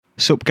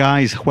Sup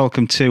guys,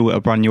 welcome to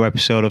a brand new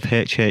episode of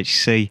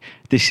HHC.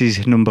 This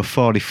is number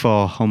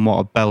 44 and what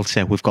a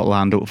belter we've got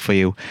lined up for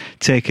you.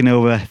 Taking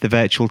over the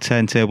virtual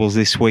turntables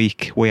this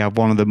week, we have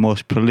one of the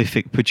most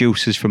prolific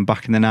producers from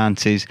back in the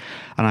 90s,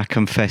 and I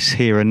confess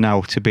here and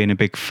now to being a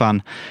big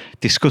fan.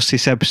 Discuss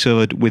this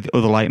episode with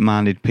other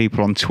like-minded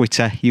people on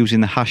Twitter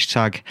using the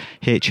hashtag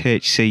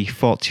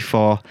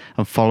HHC44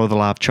 and follow the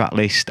live track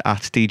list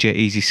at DJ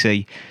Easy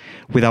C.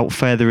 Without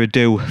further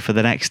ado, for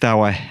the next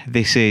hour,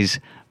 this is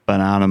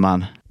Banana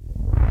Man.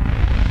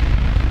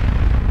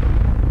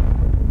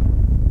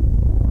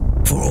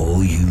 For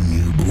all you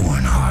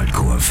newborn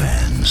hardcore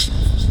fans,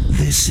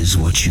 this is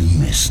what you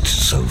missed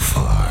so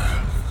far.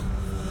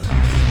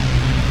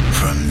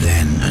 From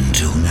then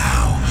until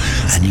now,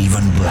 and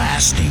even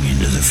blasting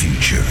into the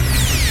future,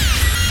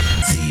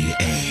 the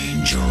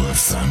Angel of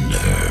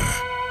Thunder.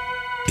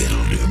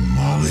 It'll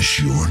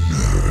demolish your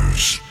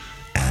nerves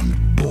and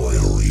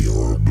boil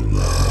your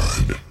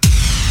blood.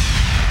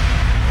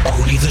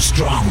 Only the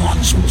strong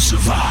ones will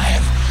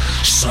survive.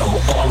 So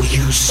all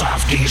you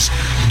softies,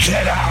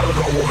 get out of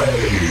the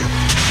way!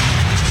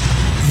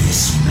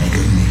 This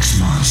mega mix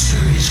monster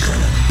is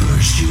gonna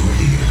burst your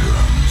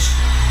eardrums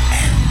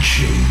and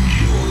change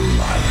your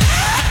life.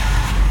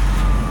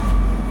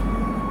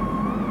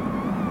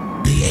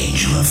 The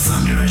Angel of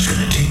Thunder is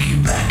gonna take you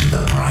back to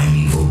the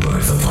primeval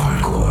birth of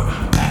hardcore,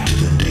 back to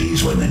the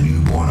days when the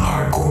newborn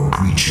hardcore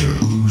creature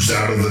oozed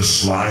out of the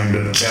slime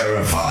to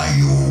terrify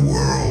your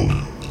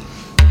world.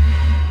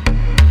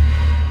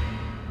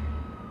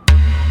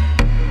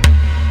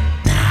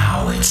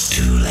 It's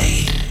too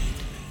late.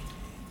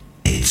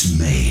 It's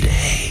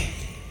Mayday.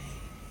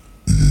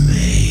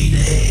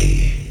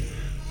 Mayday.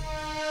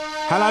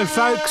 Hello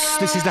folks,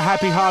 this is the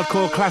Happy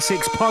Hardcore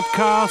Classics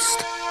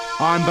podcast.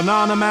 I'm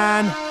Banana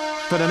Man.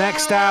 For the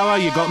next hour,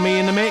 you got me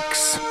in the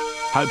mix.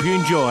 Hope you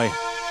enjoy.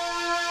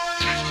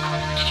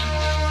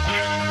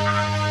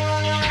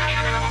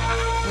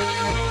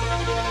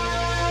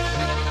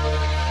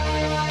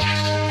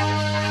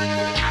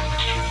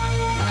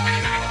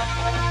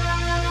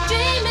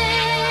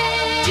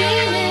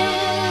 Dreaming.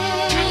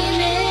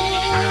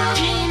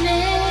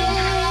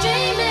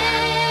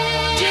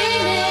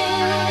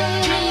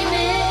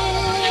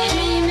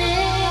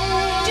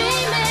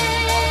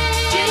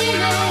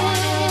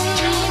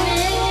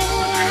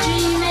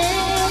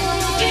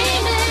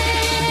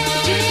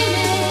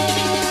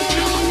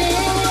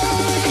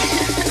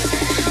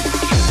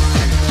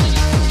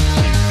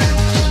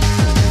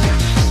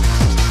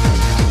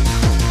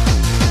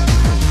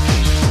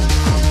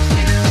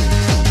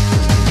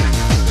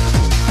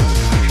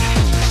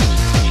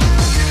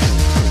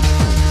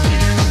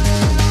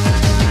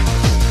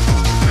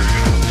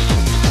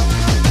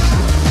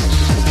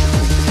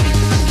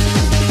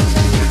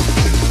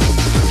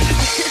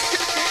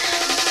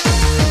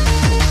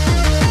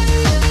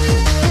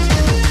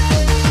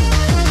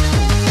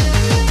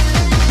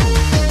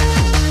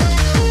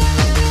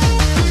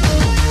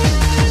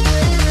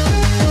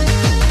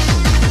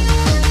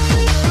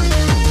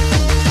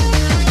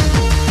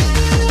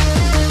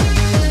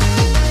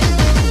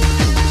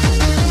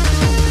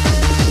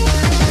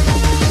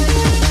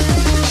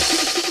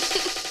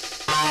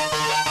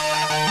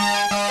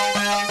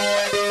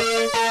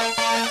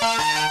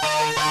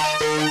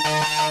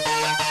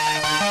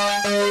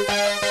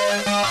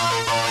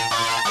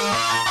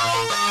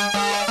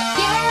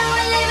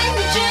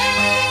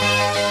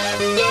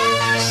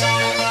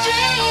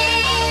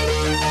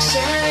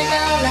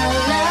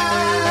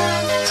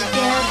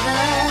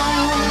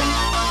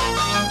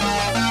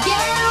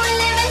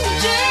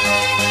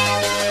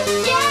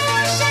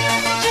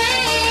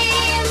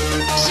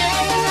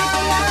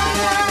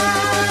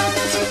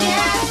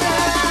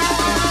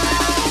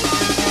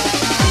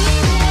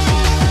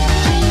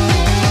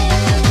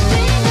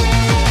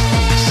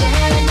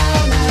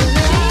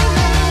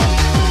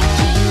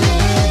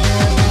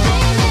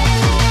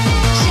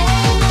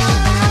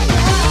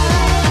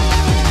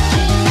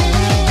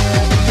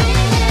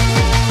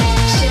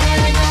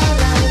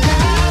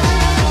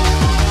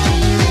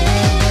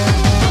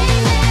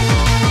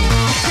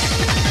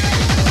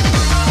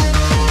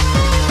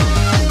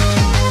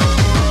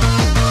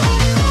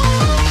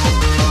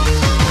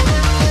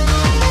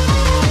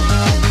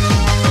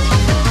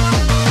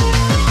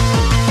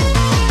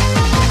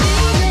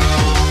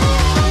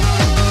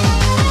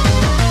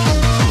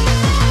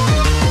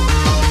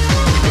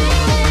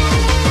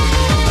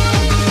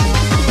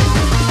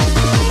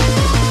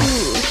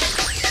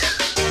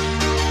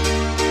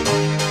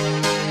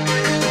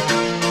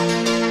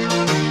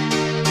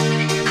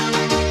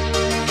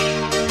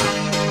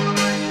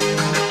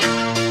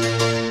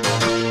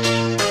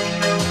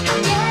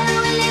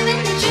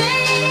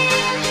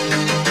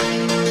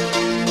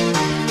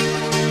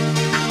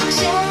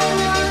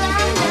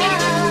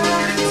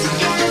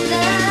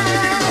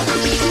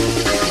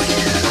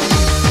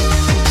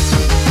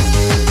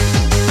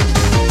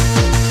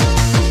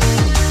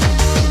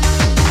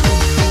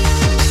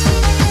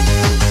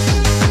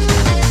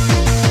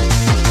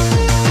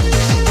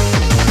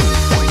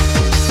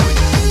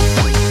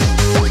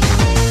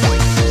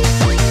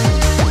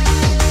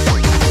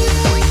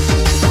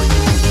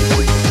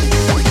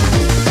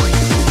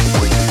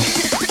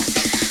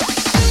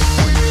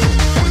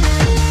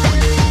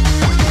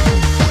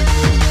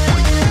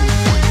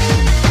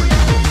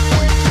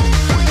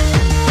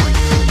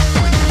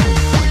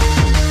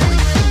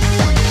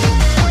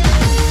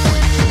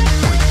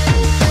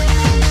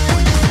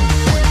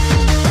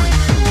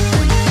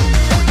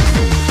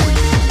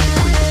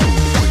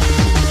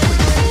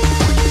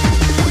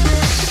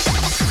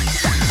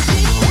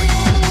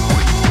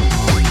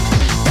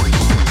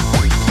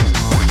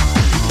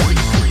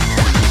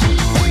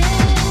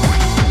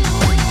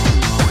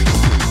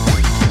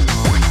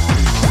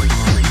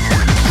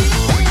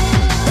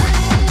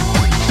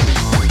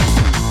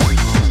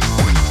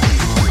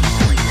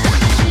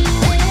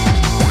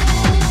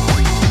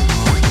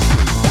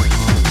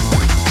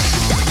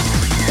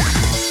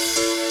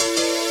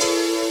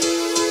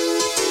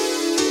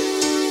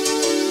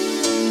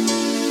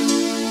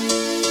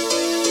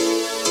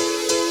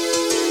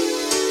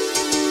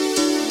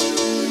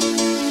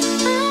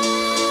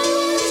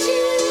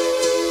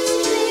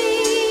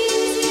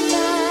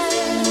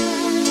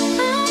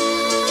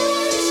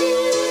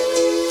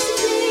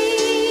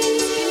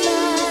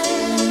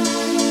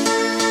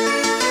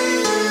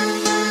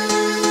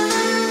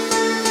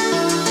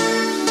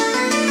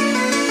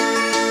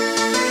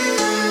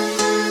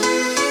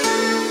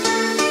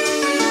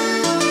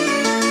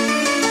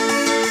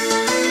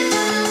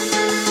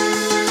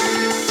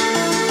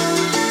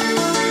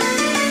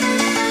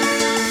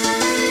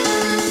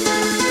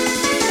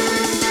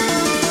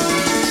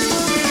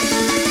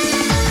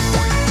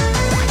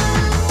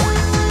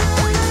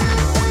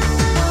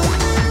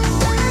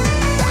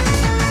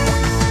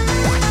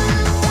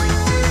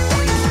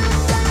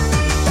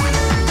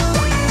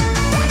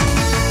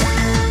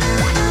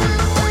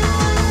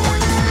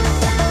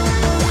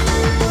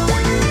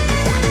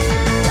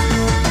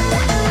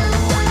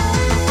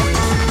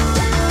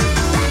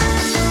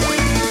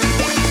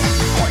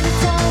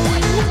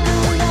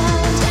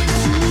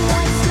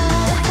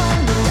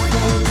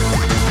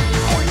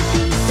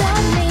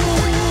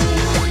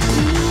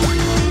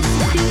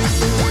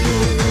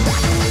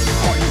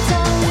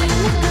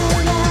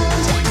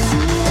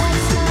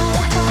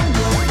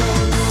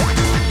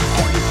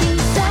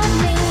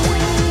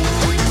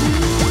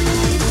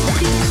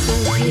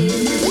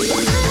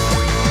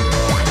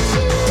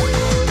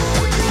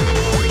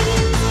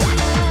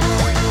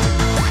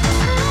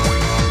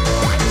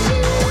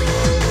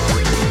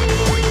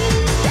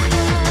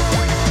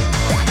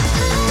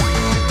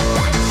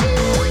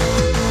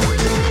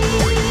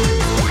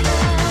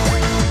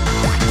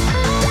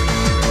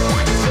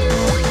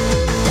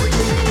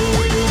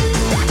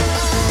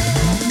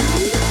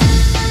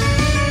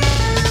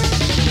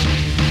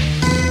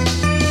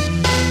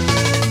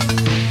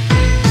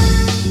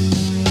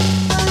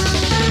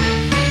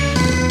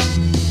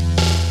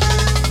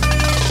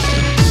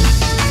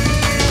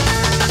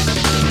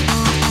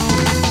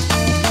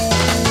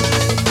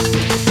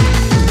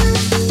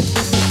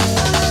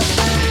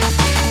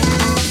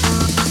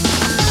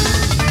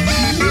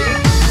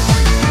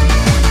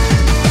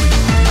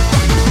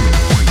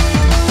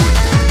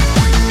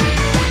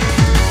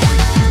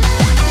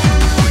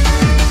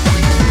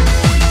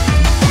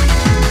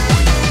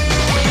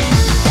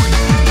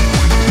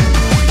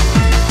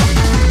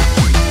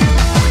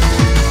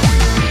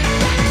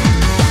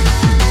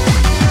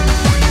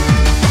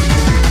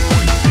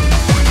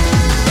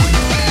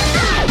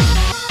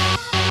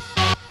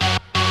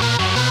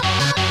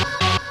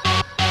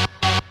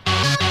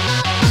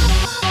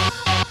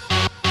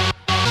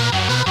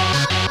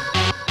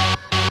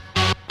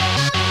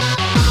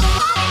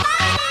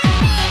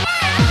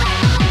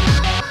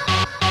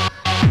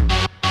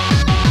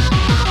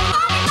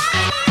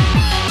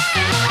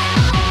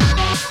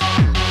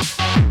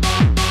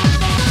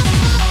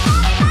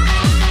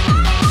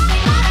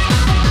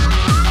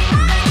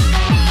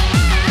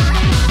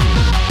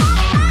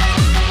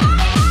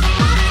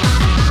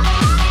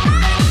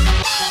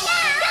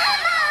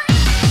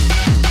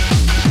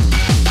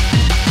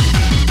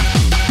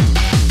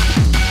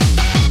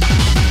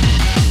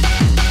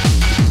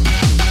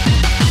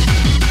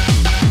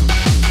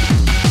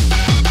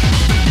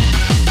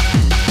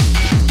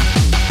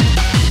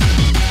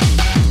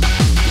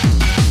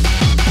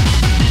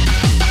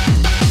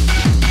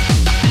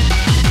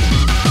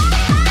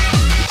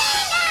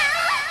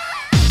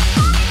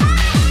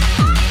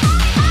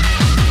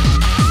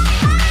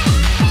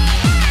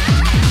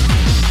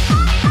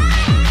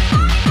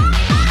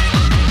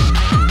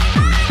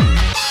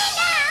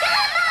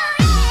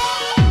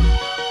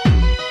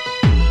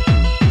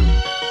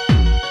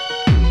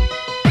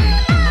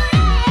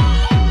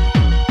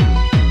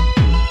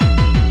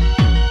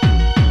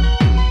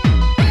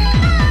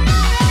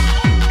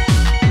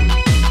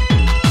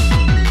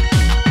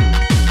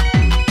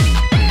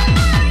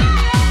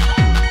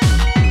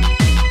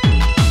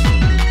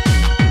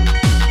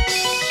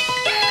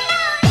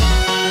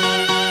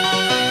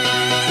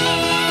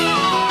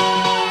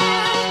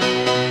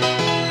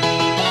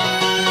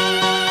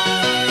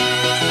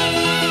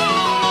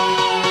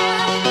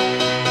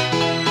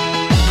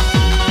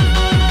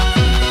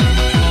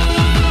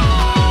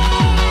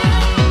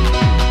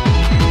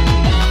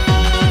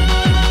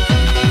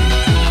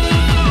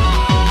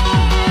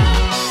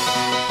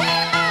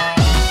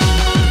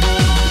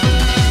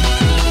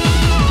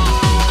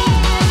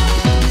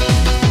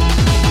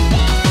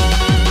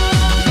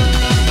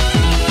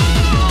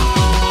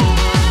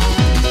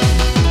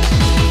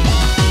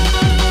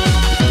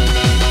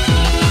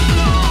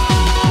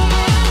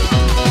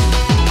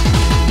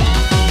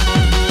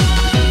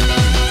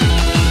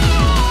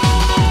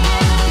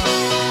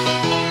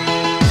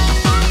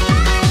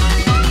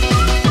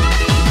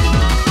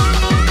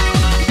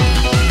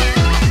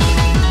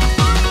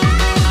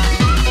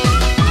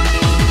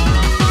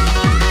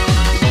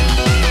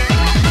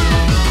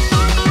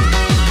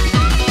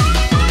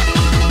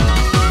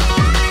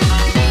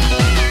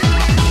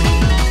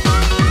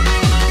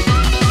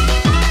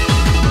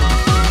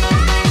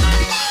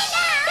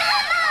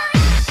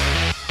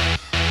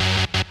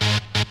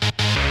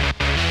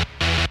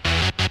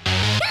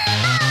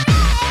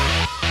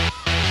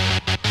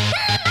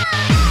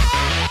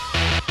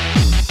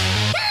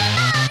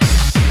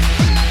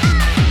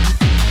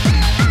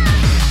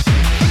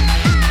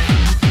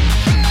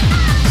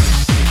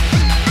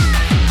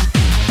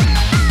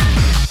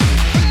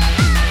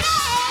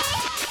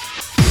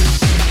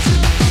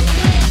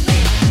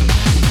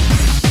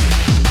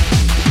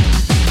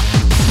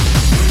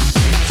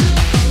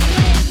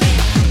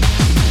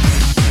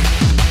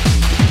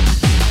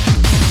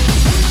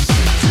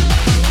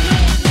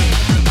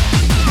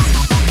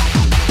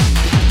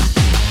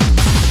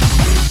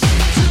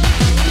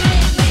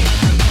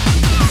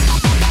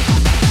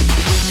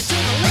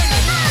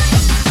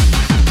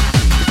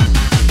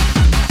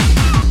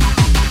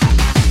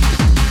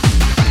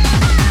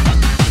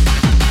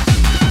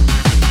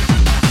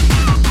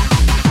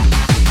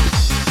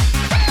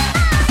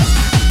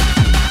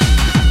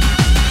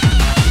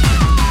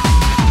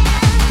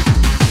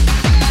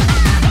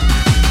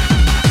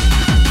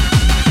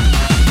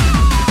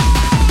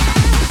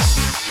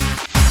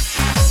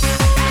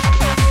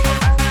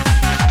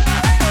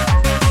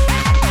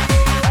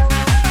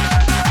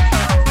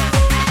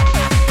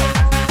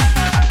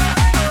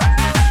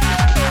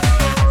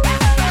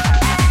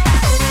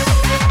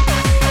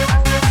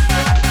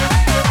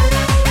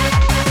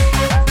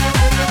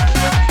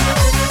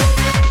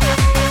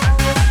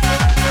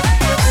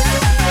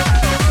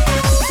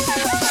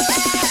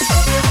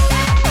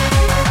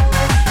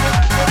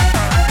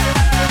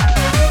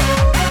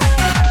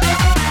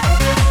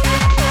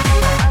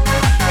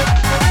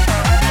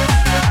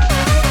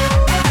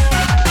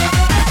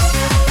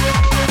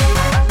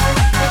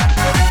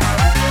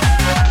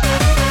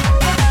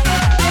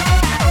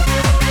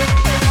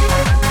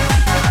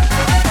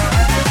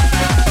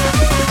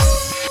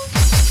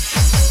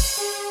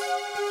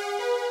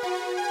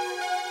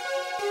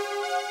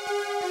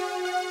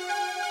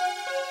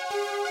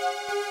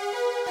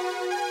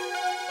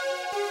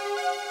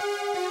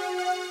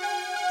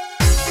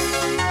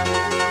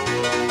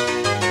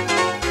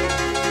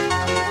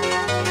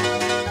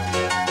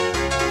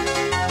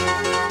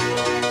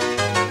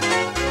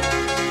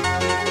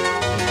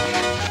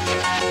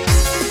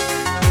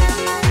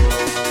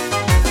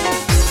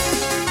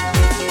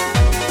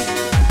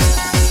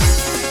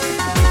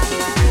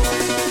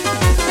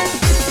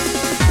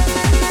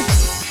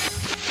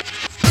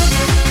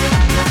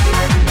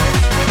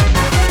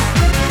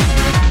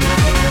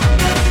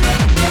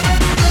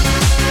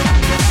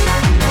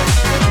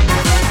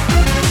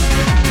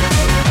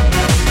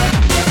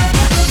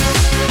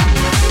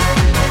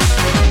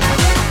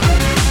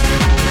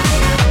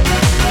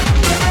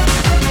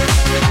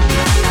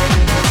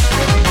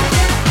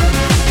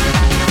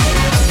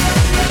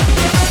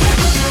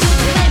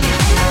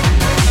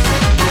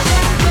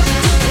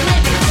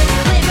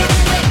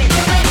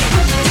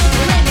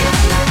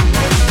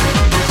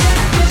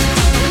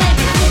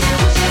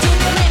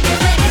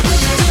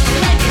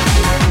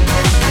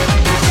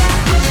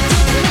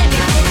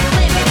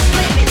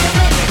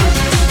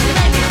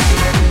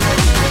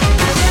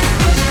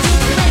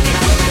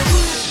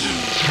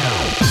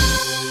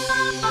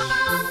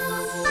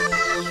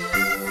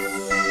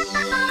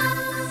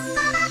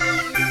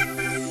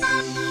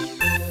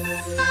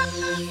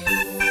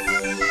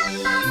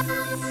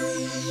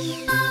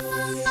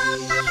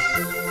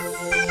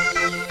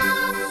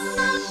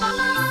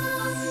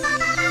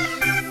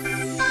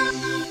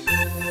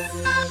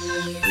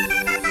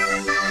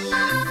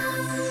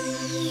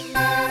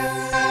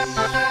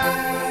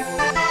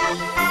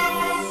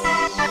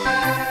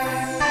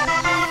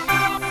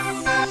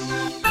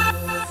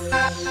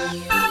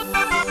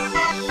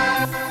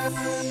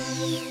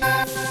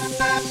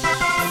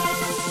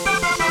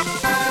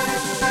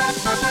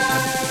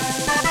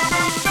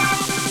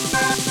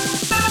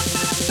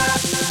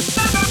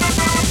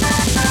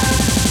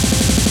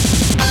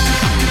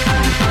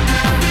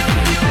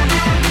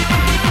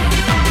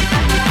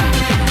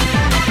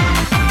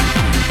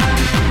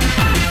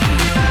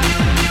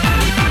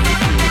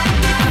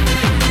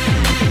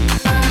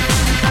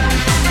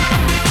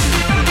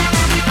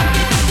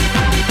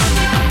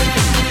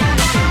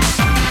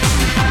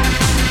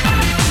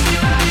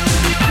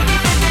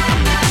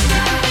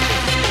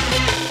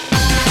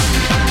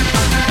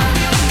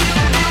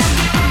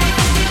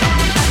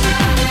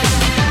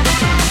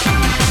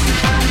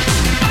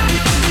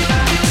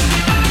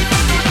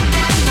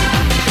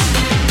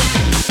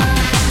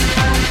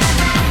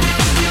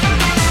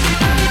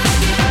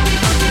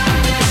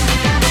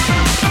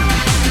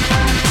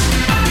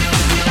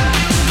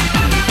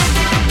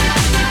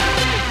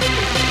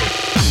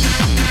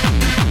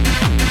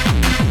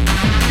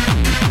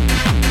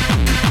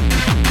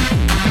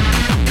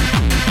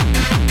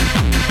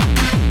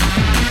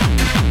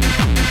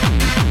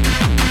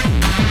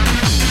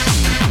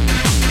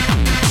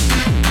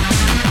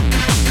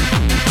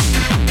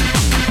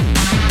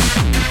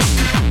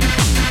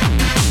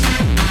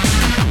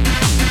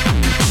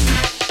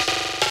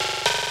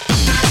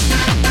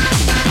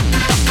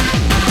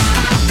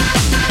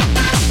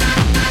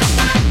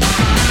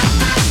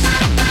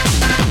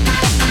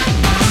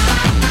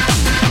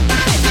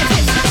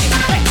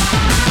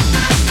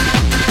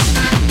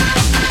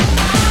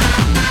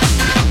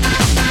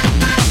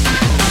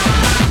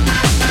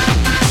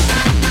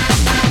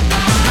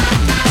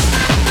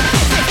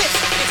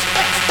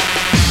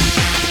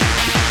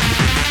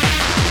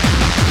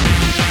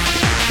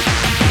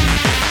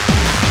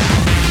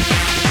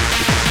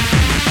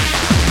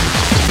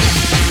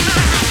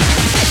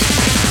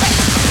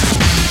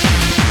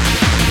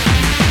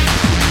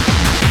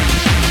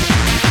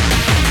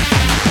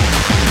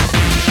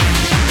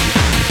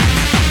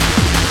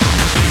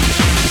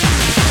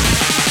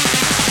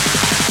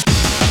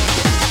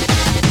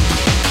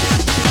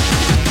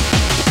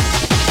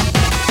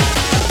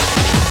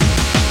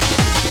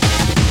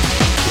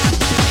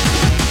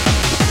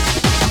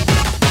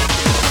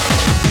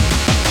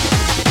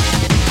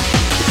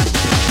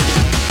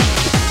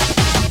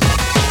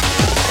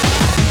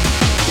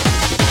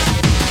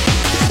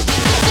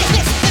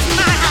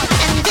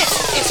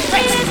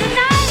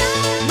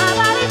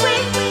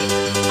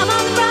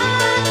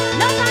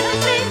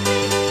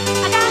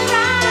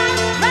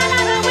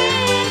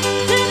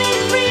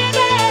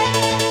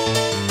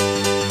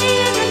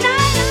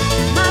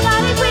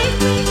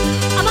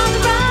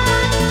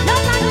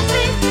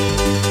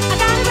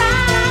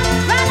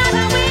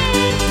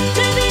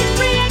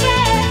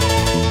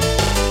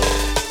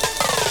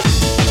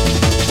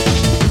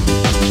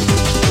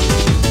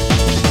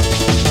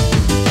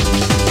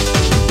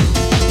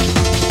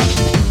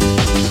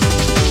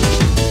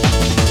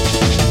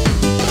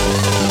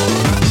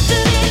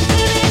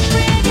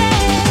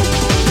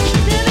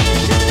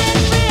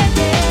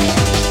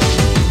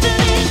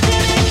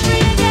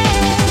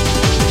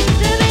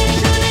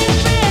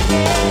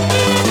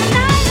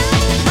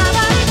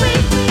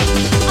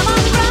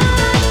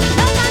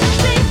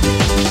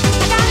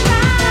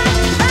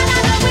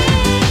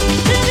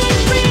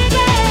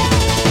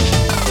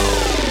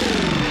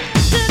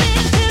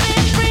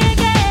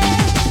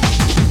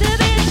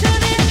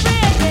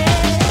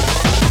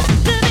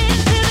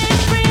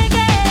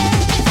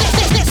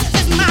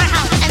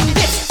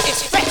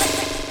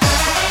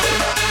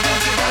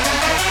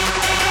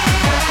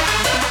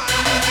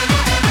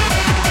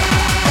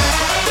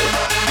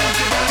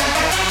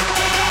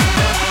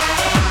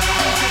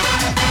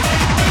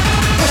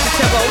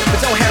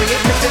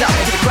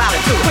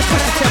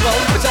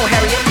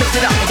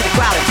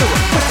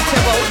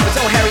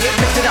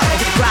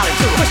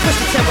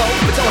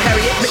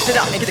 mix it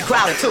up and get the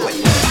crowd into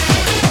it.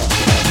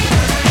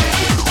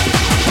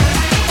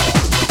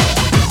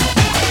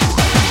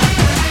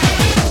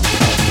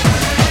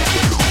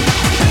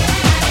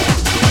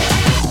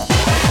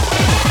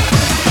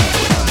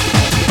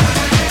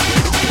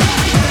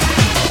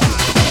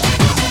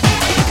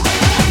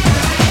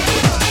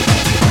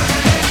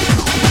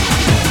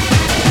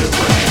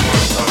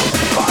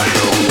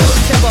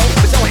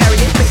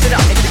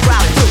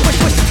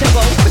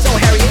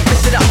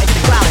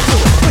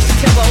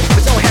 Tempo,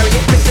 but don't hurry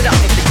it, mix it up,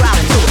 make the crowd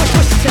into it.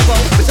 Push the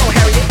tempo,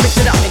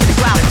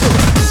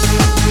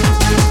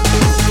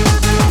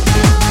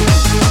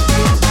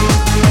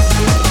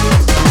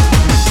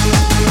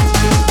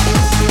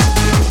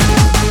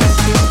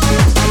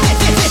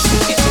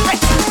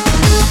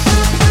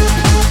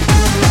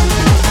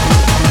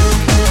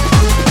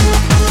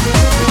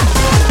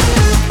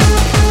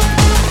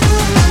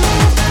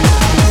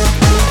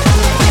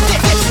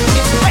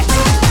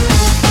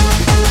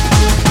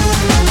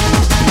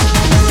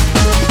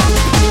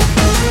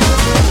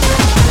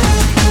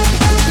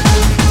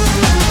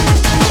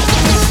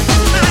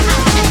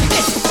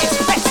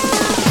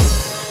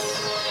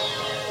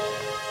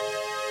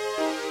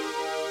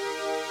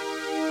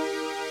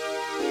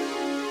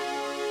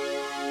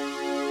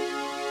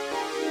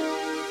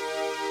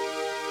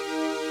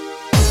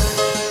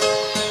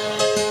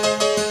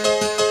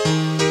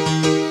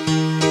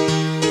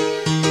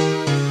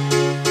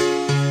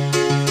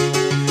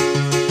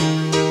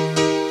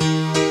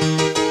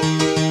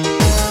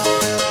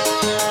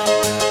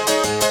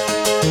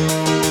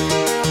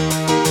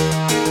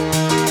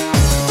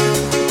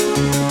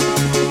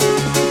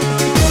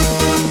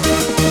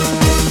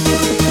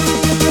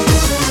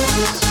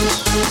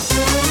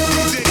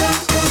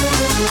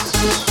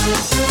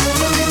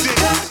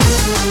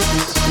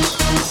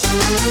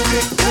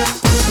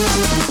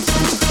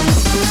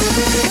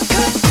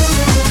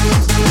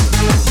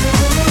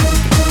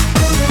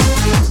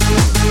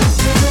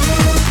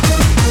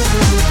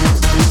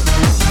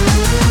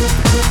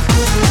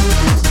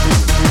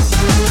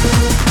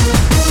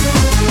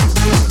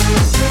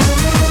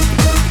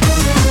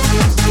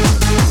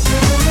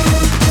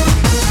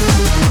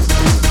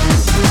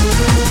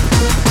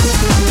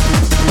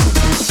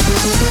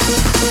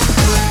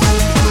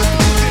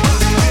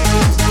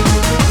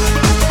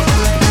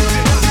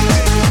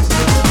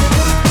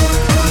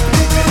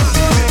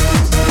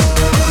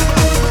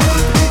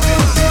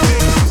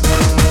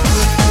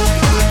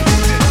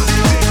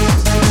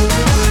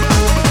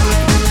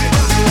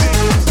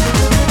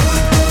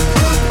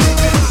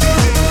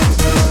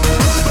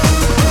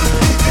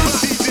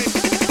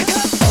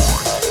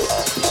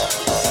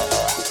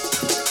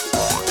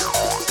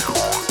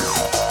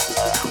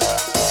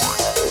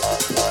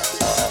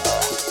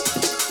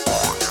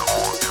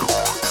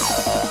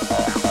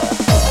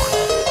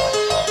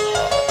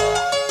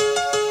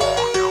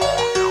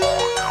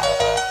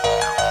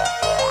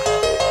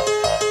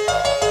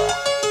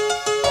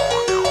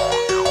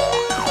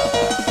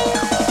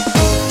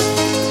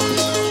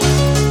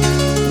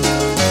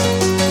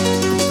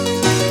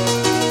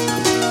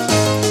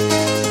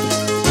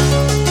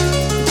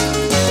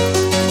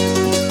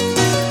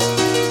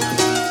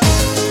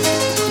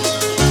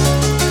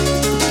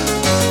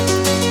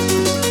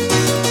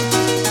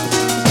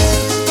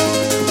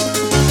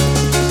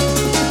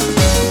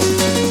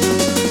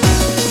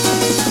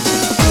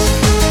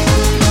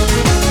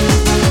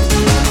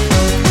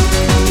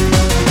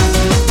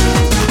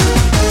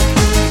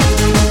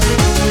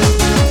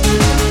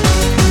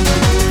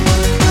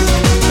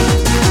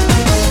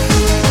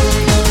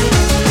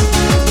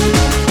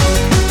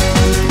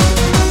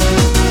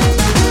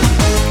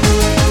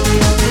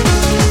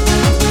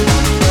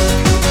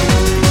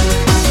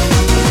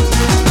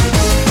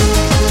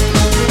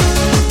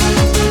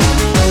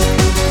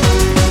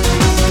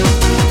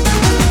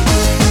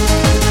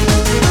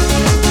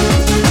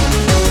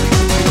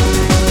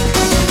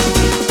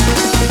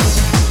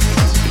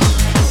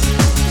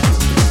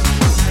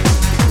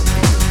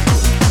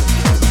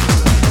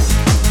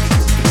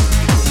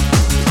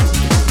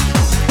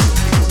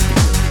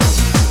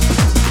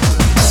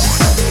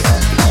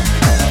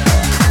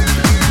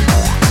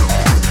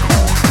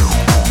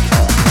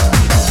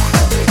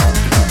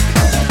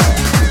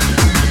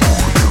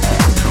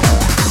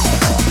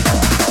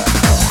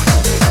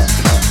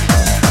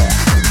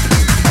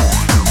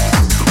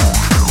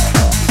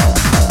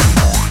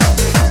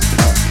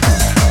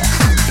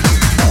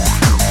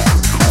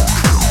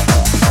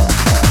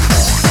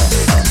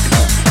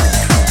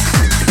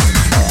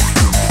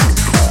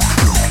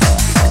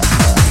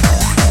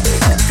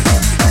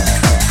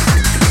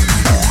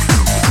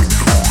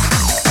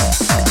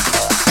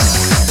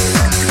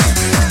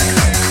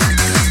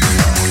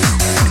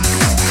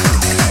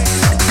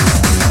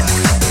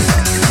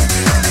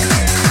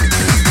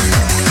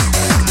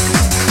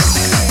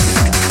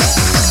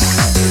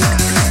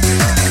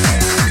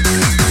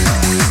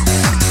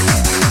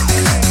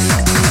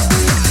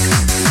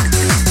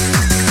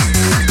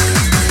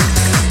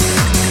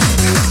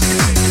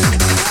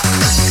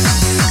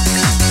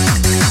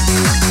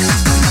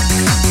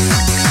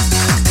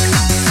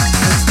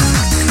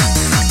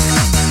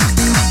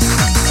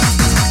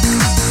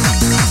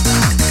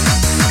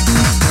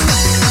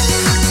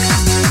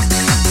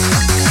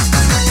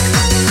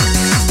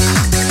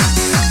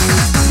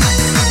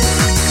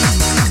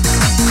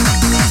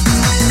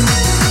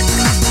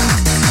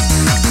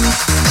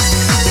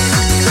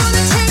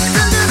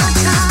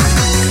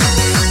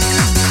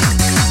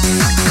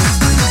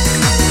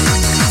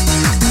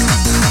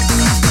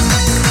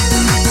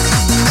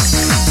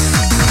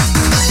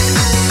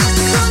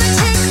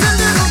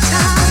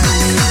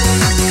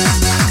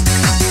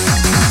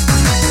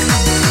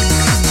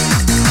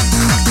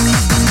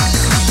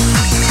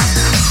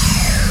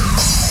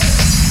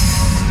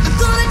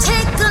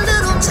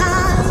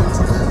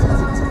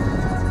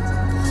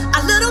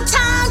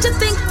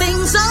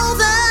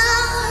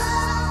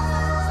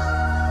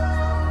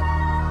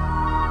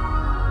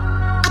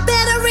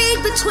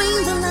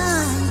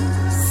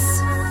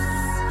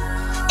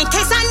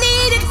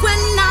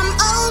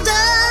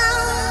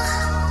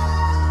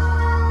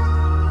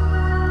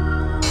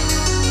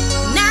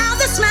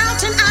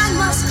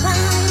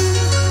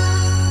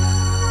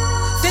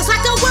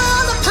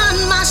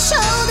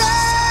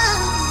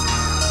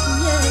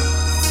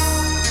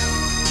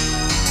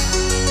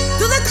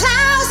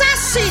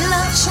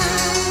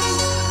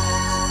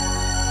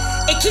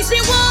 It keeps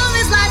me warm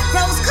as life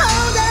grows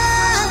colder.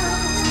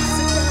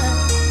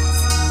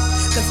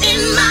 'Cause in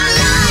my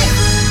life,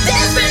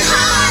 there's been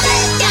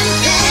heartache and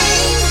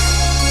pain.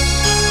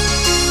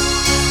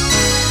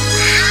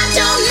 I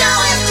don't know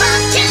if I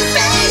can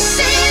face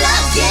it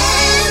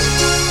again.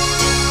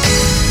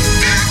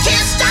 I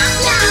can't stop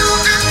now,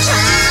 I've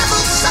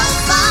traveled so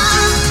far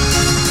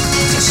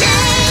to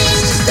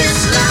change this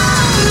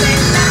lonely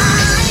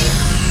life.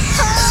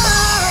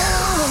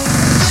 Oh,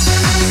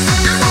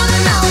 I wanna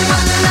know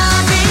what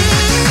love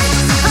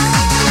is. Oh,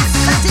 yes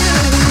I do.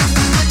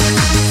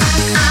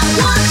 I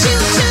want you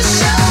to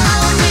show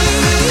me.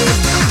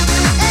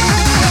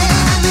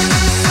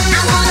 I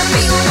wanna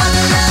feel what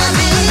love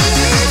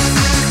is.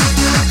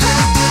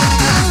 Oh,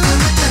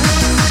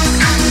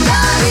 I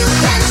know you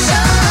can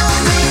show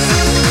me.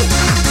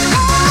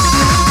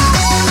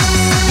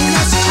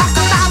 Let's talk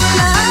about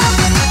love.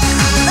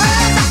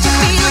 Love that you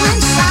feel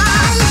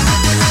inside.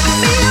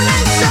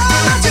 Feeling so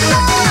much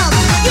love.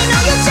 You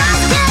know you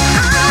just can't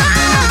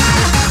hide.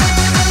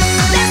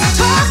 Let's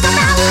talk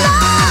about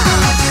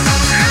love.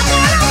 I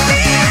wanna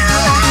feel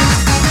it.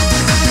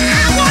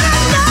 I wanna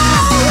know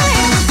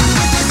it.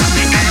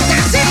 I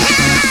got to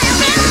have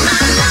in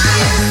my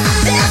life.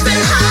 There's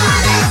been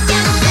heartache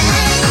and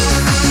pain.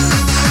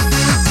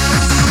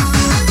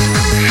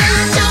 I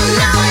don't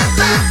know if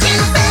I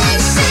can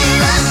face it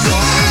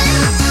again.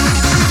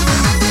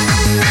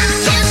 I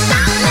can't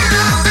stop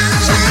now. I've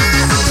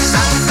traveled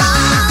so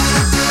far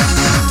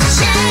to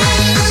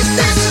change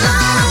this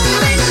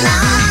lonely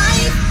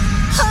life.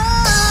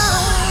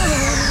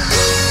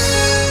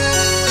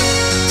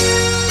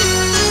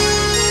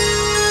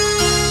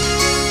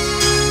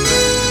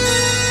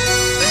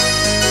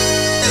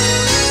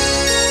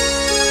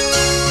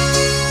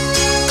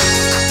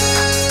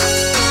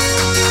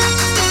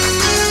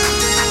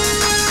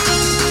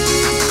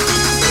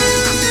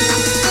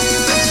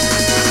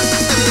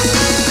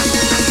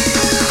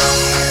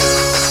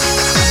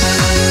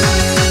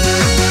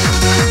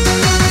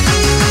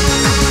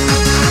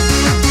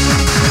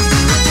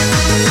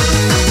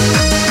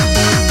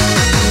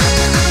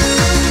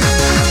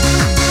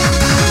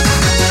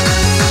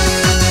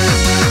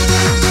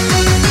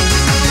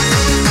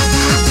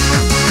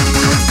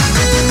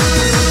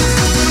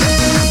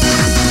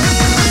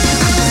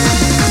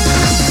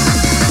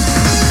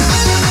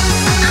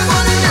 I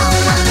wanna know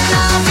what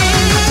love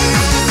is.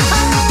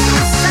 Oh,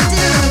 yes I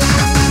do.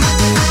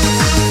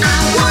 I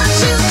want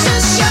you to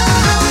show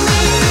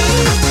me.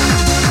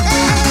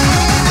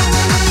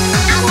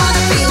 I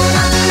wanna feel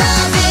what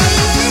love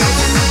is.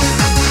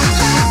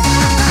 Oh,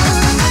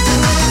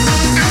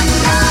 I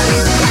know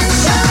you can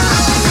show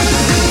me.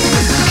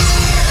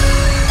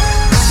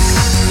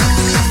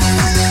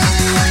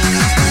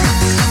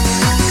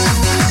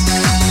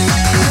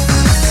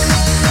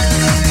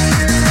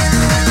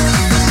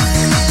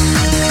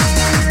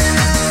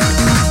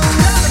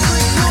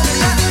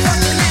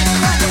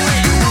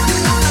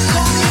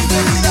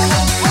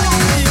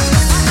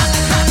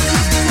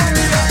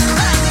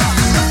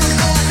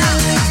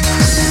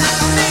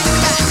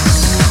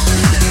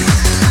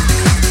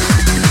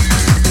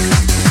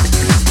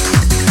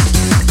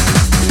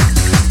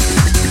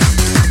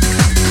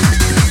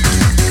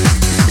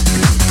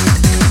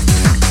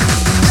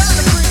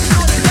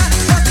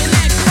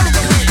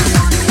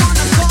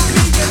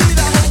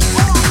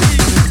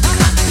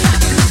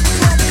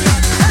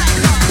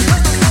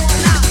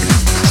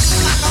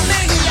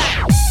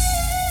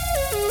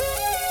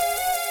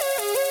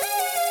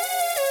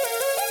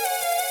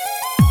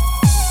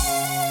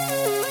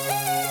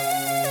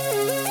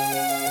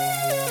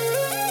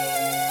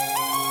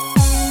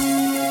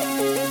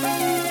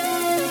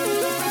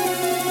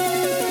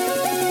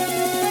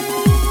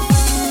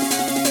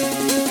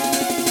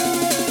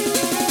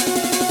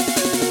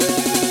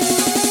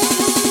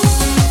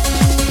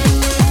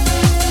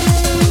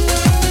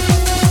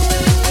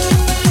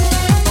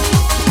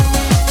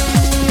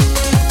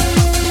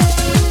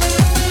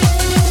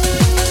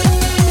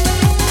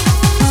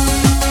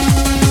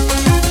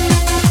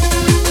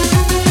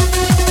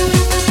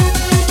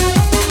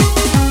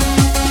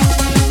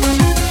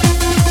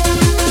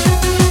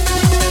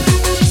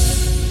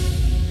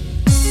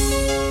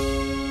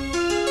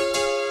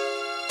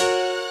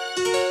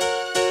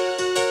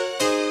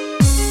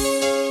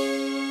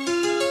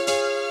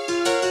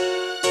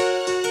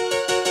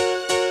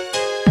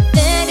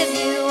 Think of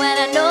you and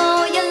I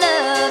know your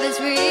love is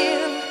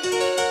real.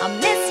 I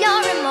miss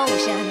your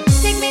emotion.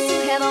 Take me to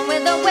heaven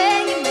with the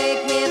way you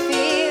make me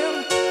feel.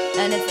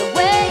 And it's the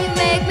way you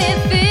make me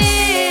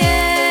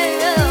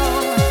feel.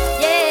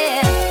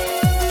 Yeah.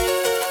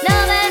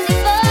 Love and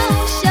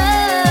devotion.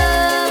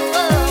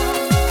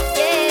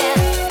 Yeah.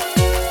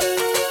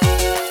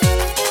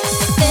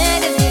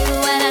 Think of you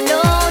and I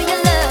know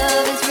your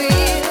love is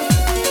real.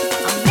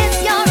 I miss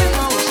your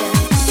emotion.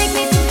 Take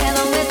me to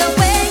heaven with the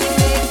way you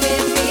make me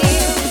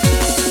feel.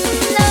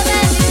 Love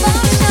and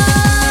devotion.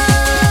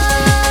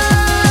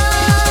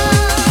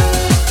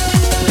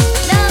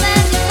 Love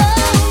and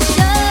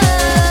devotion.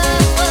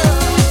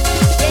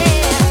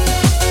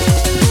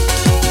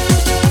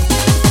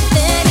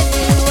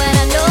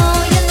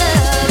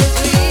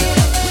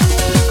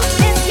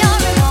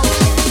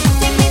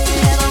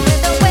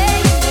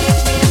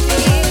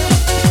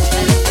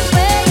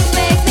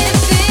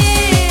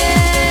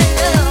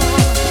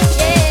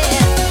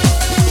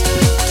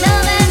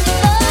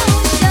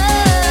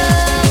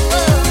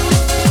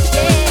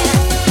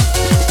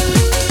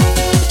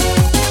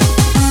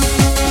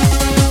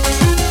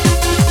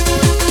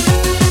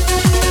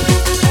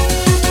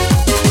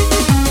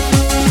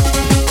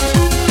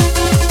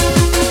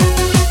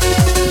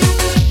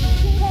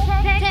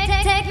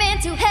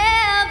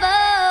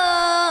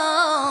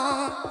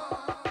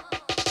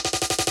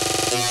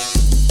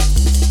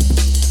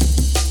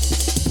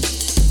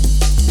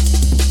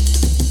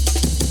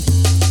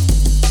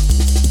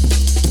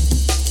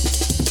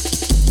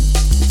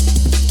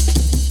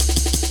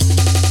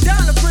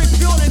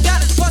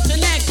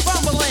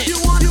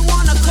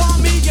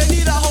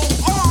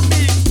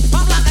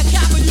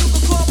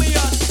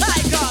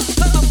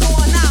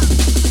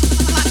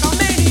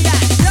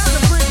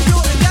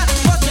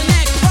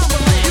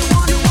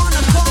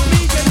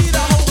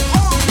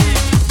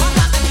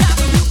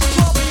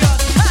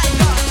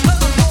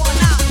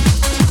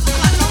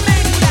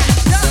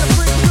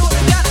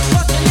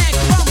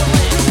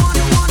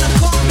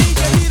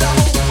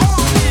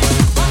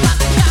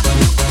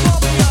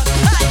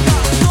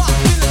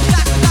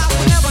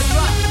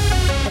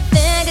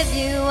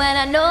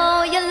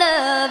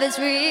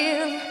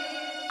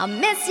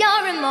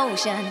 your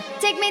emotion.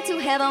 Take me to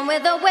heaven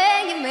with the way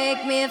you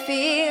make me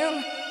feel.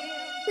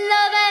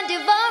 Love and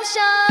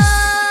devotion.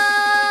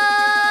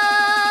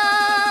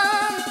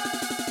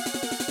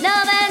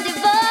 Love and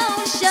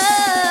devotion.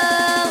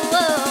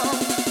 Whoa,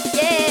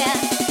 yeah.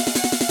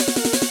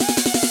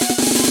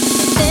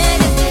 Then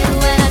it is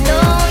when I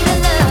know your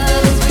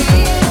love is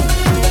real.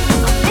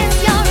 I'll miss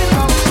your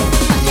emotion.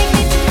 Take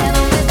me to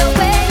heaven with the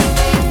way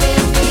you make me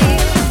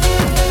feel.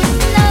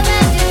 Love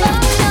and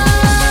devotion.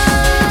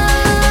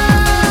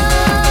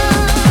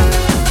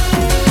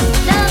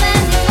 Love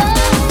and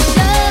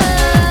devotion.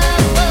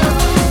 Whoa,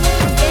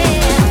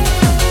 yeah.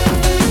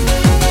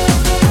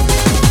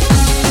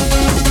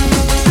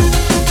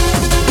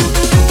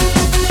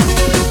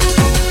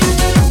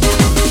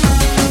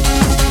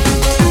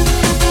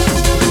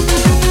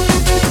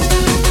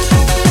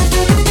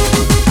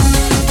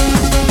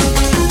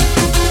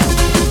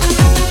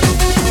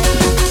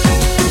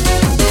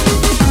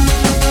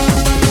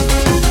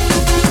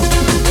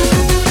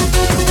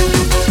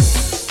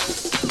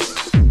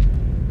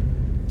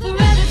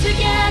 Forever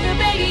together,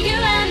 baby, you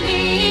and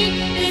me.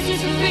 This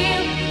is for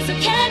real, so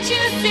can't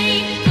you see?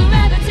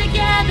 Forever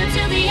together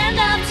till the end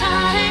of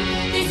time.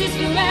 This is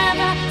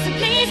forever, so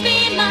please be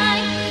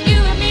mine. You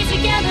and me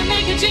together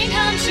make a dream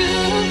come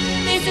true.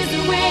 This is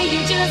the way you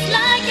just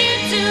like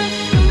it to.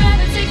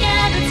 Forever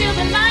together till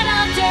the light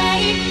of day.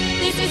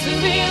 This is for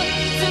real,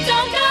 so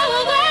don't go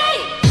away.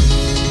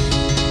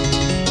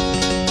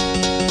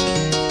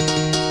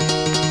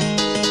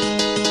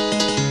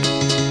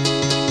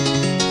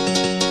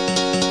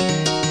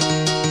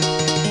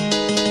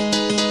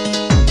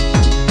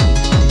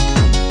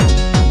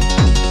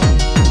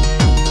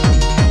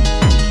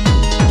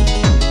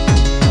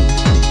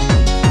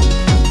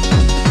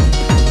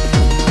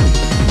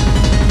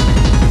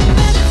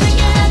 Forever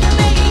together,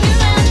 baby, you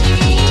and me.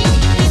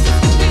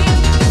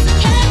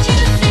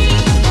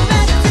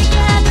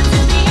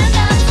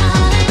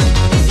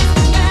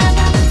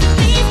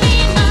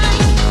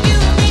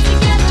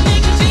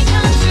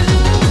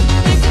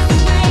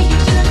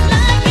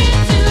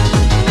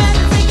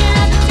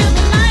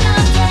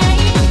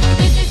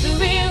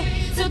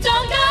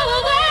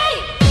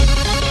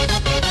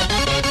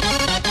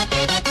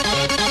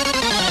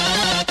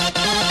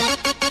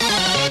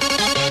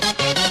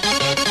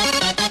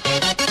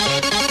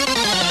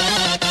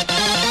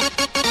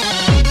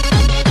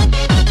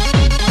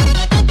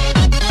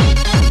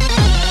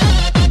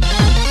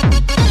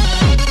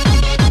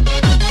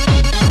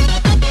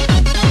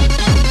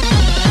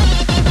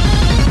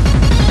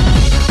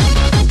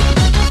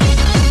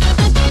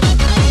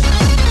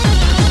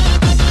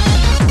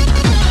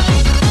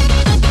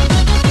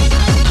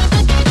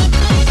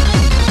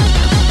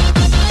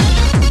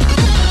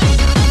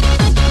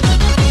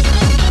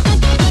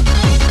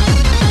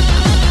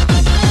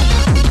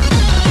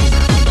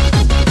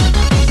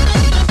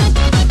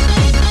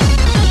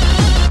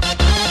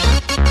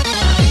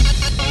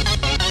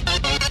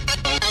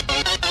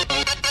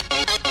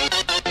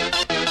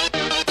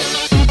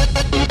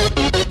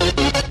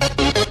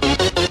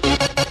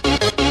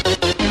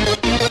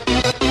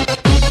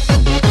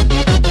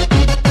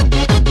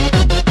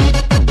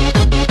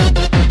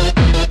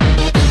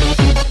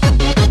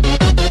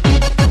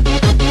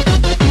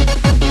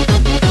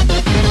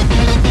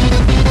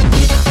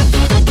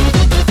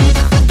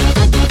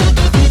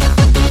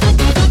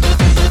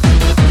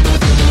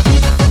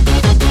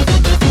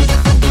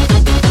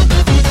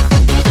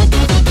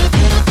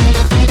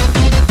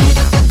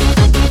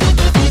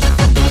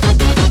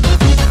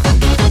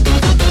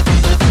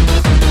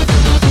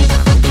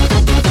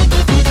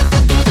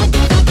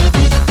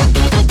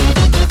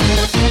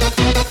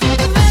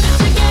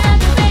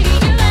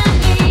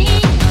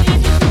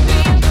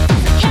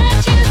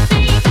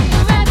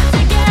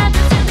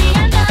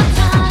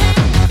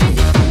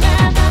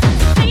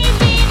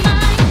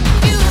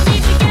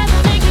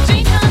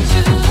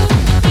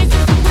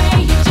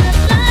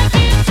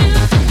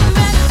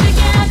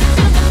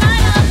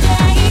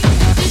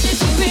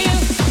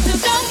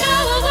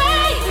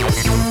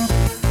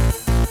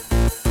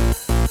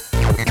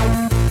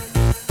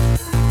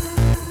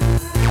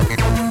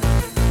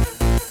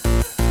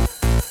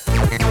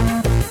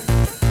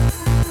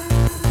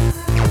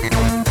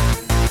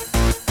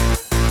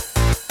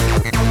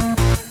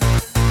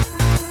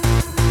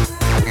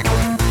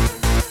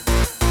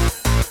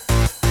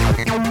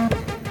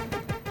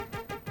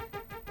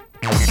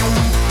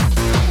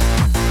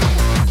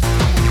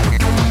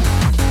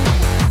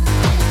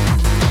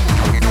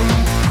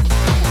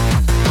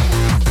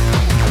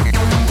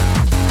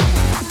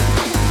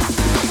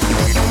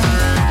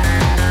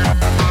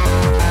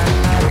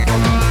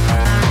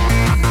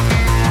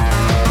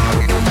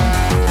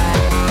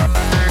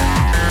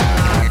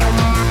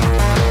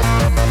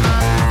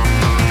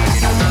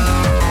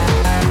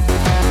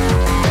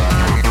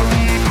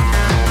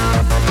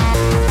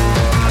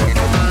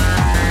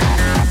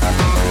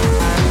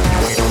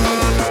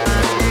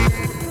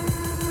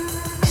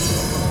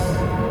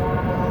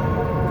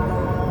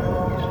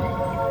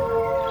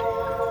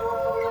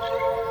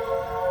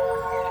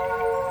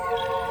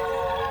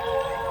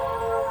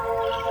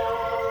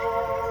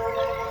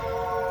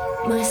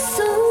 My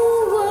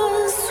soul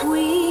was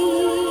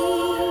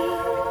weak,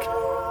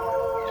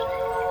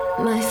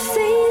 my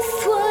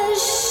faith was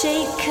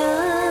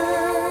shaken,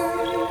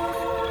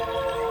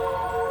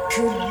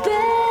 could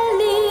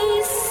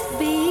barely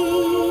speak.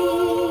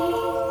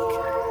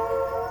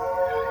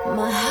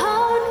 My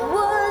heart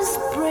was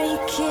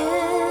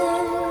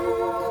breaking.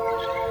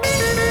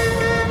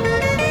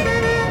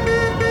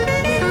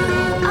 Now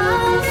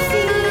I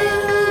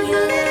feel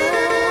your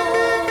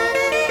love.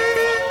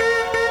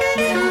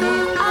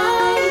 Now I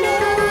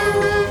know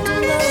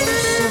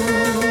devotion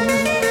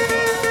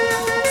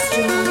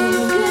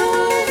stronger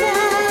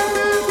than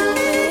the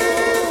wind,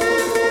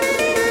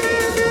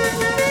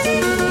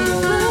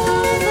 deeper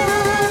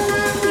than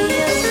the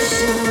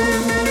ocean.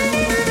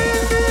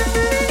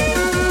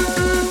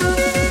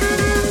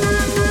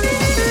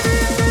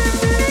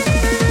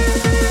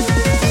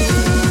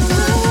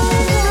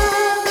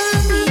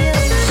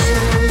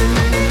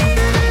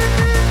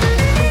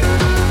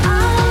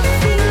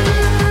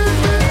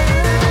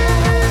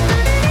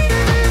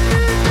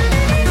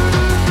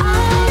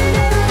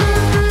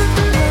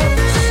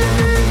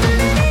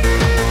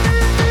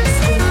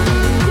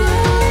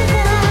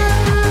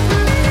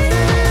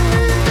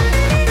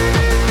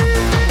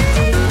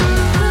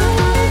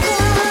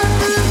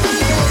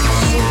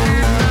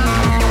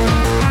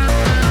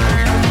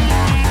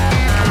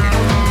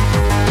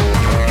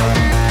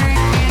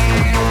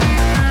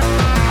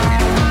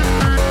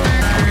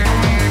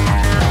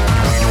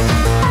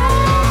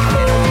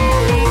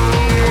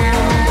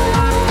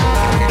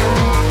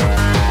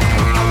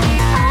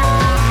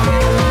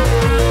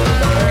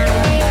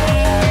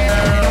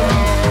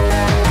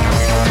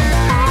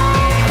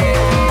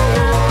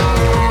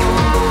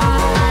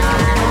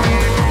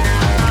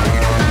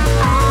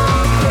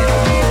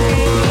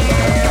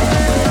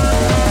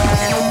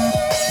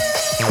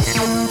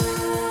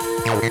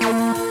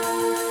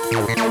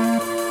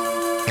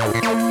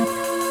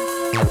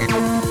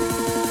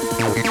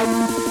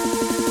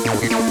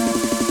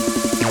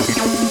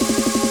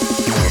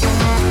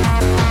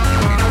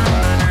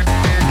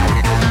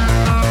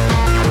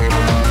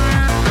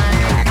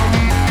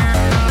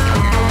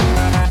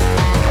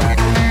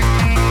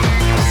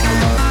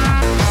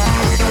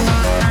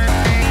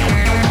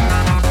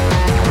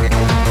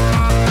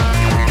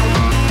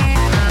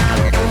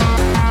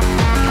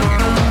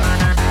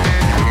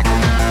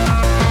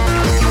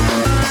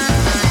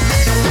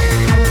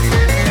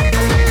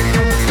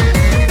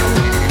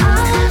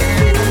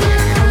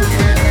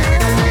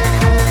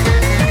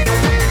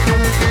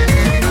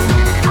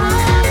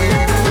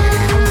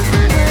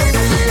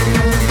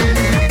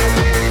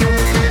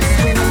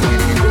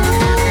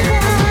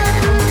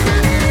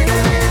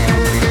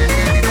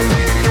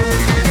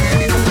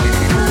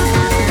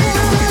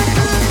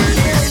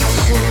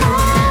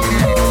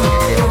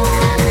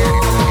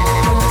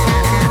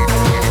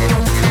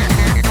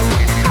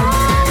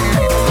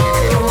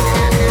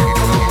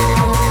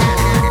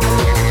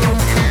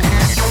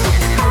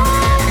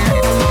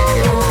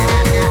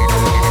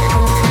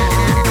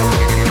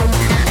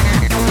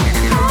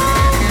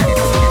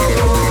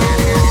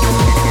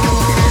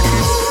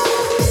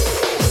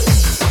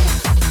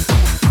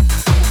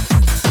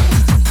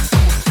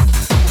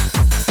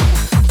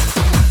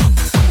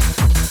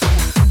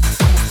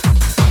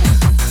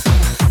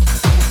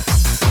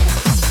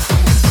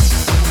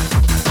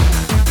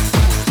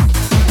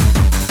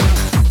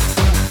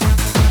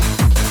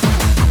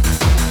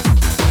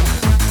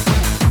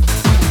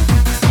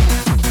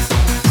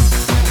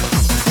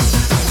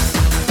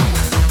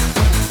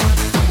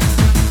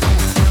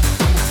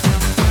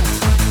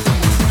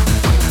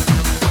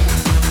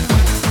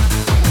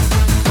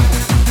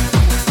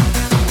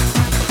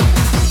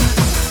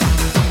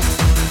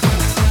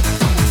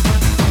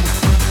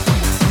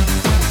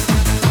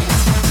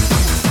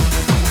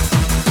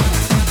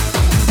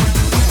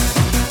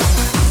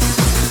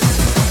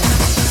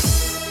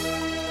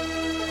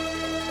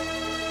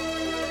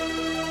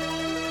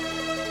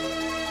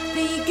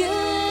 Be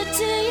good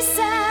to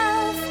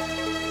yourself.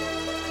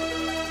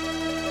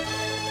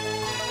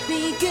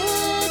 Be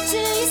good to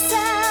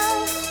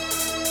yourself.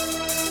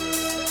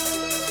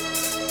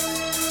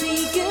 Be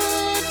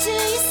good to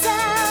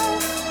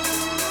yourself.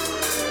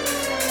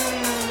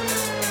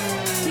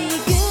 Be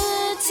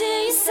good to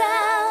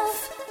yourself.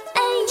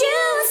 And you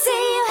will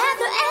see you have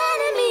no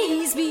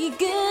enemies. Be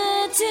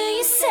good to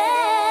yourself.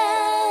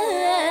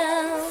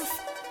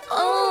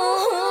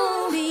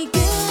 Oh, be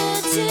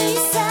good to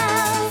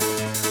yourself.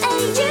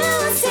 And you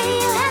will see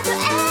you have no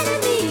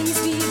enemies.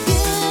 Be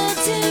good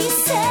to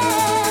yourself.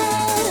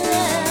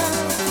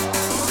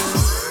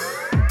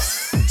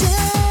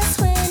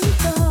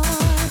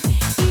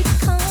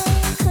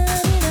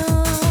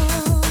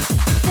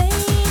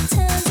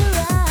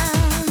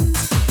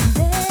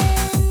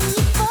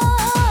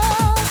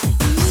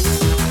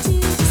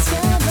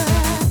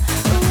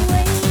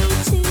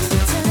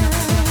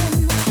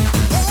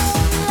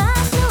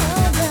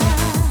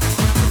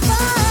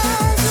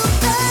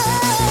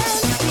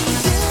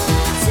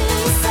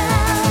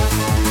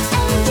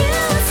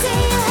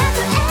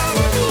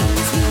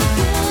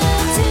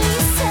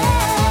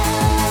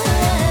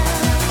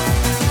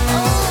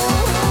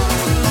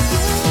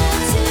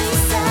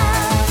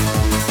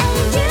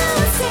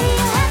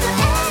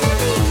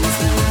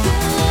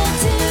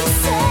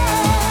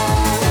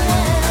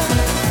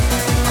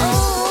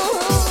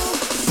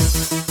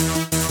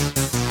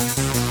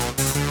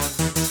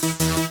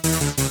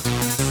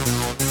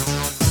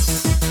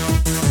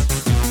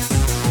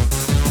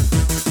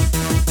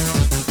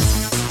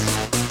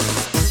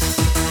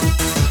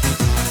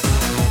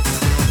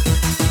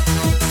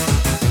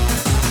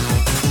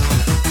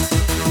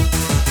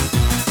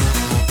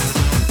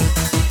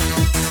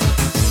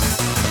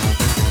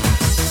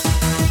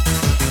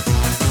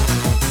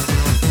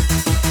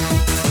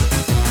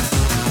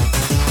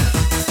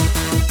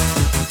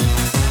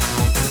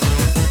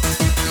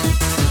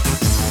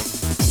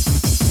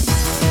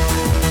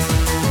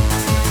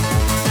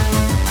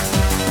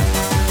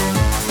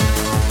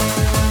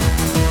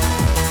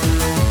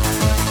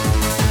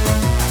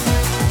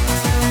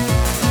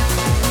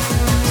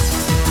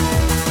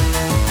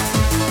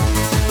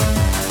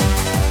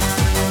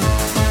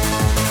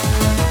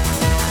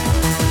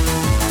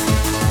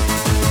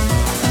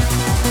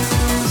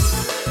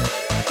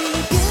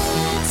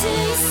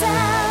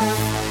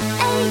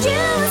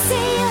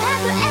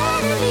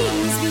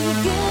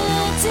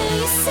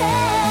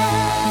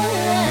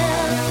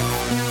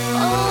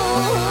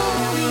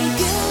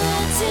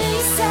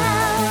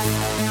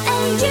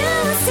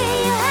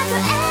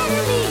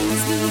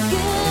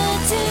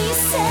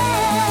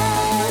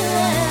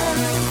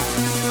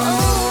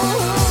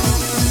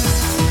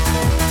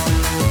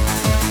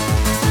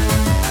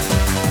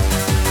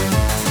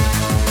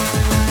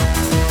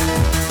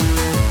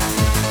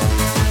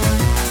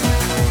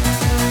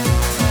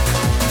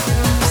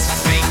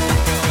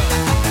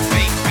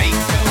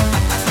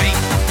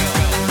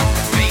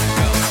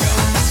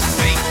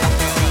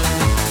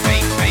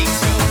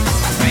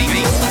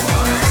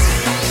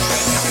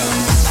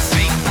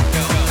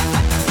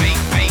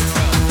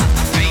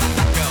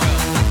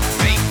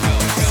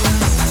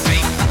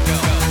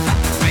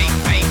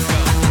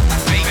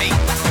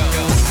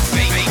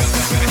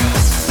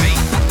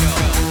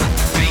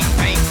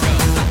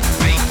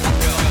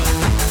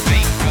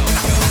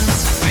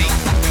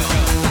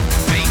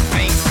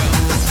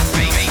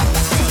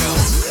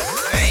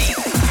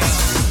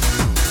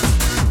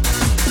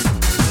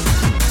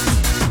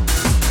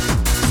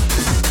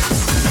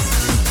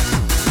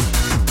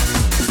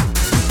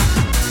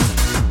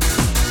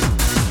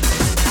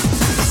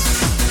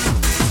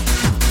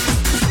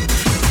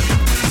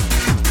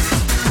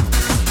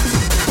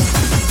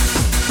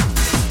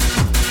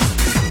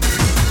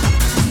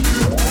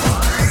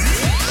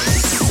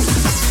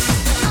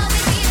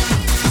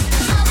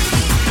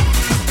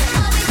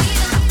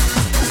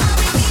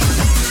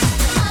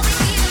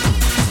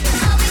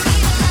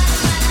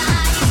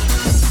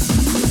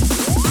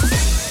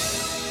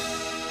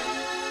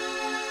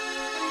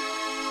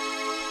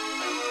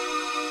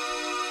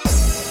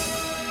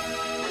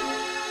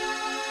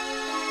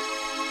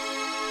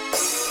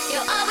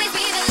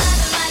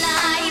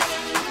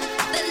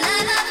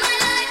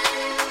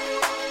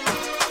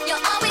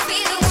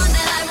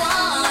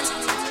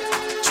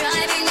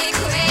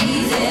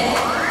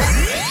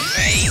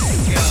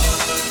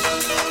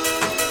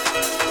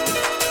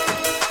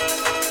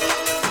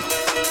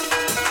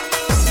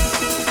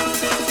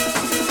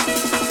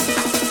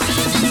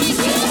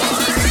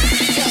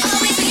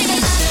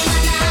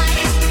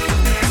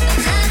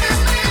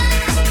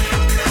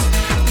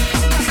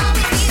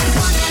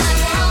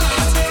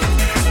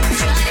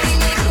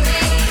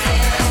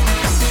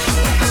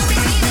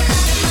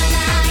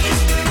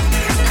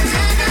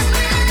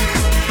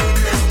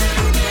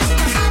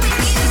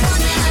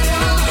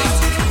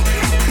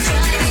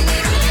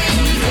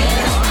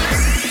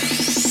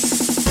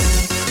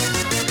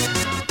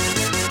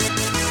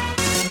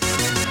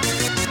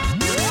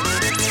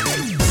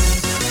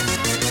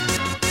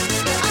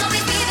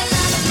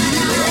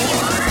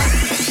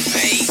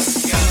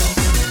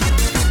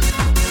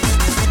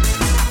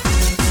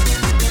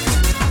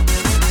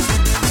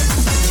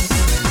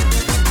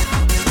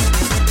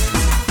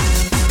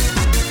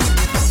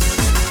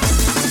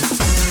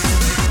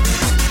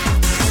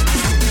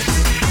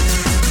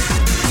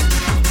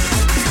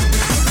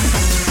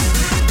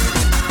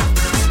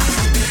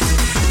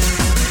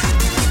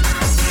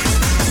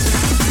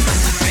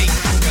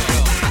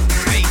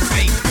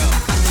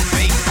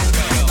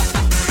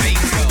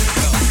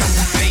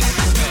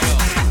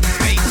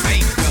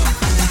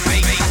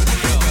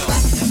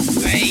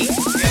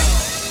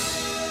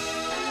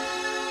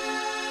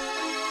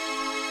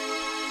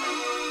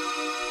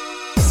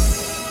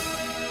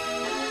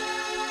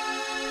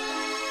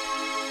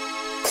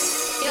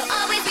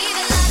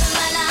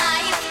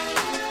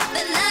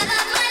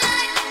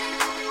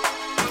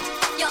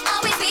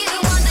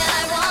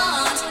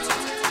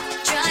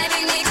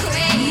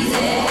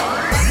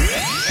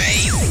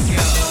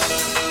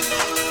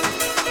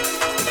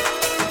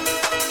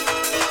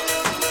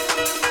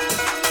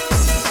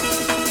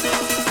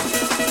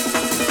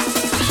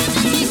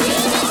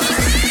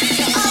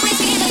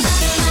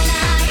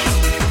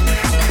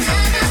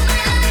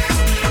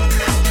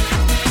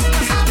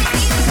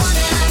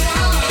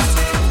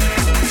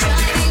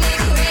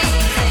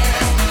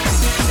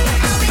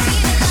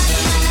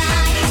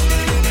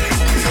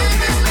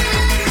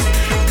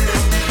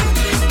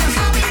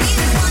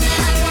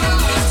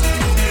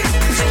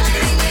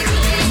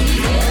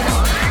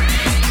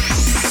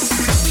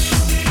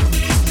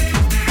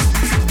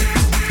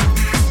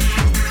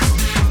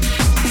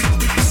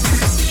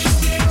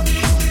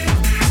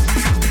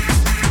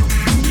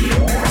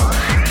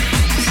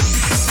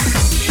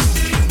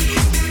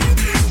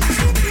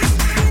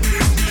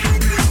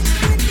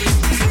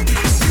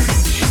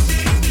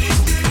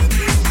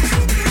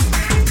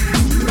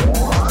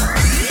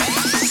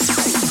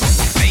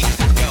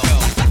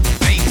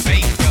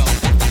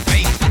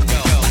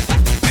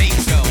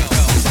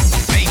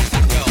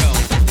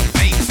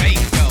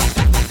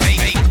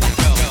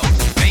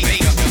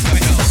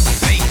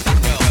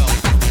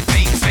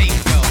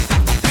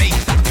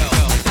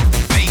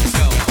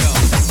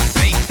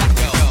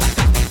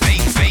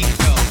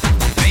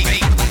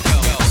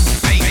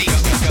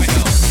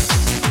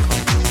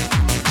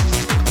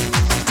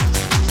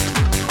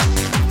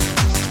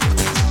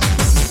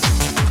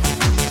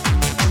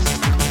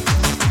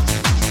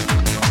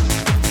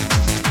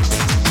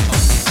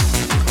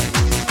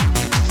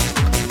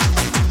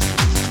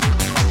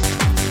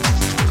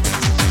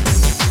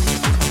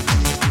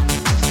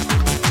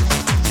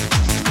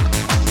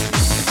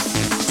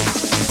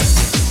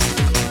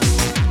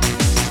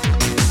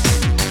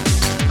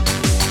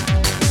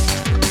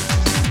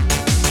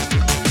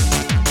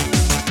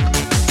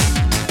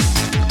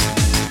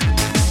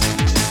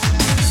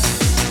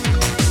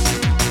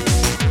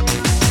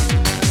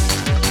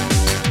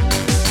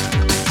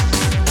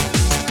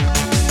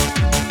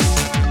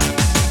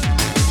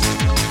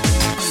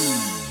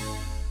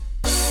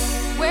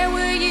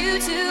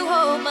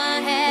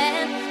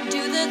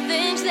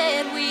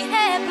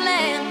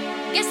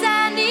 Guess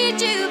I need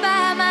you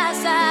by my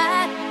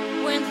side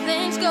when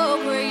things go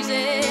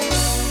crazy.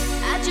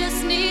 I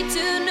just need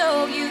to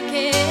know you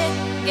care.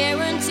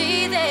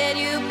 Guarantee that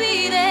you'll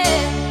be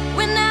there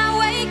when I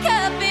wake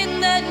up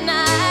in the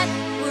night.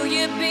 Will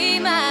you be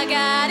my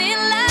guiding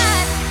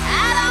light?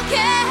 I don't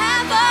care how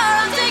far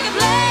I'm taking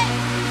place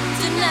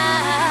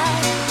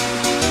tonight.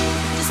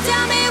 Just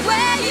tell me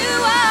where you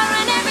are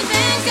and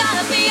everything's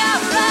gonna be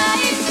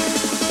alright.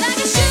 Like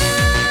a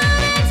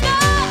shooting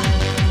star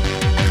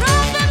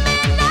across the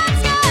midnight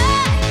sky.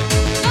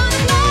 Gonna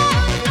fly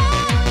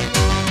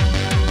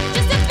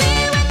just to be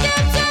with you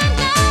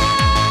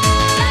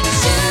tonight. Like a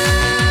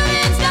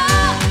shooting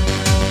star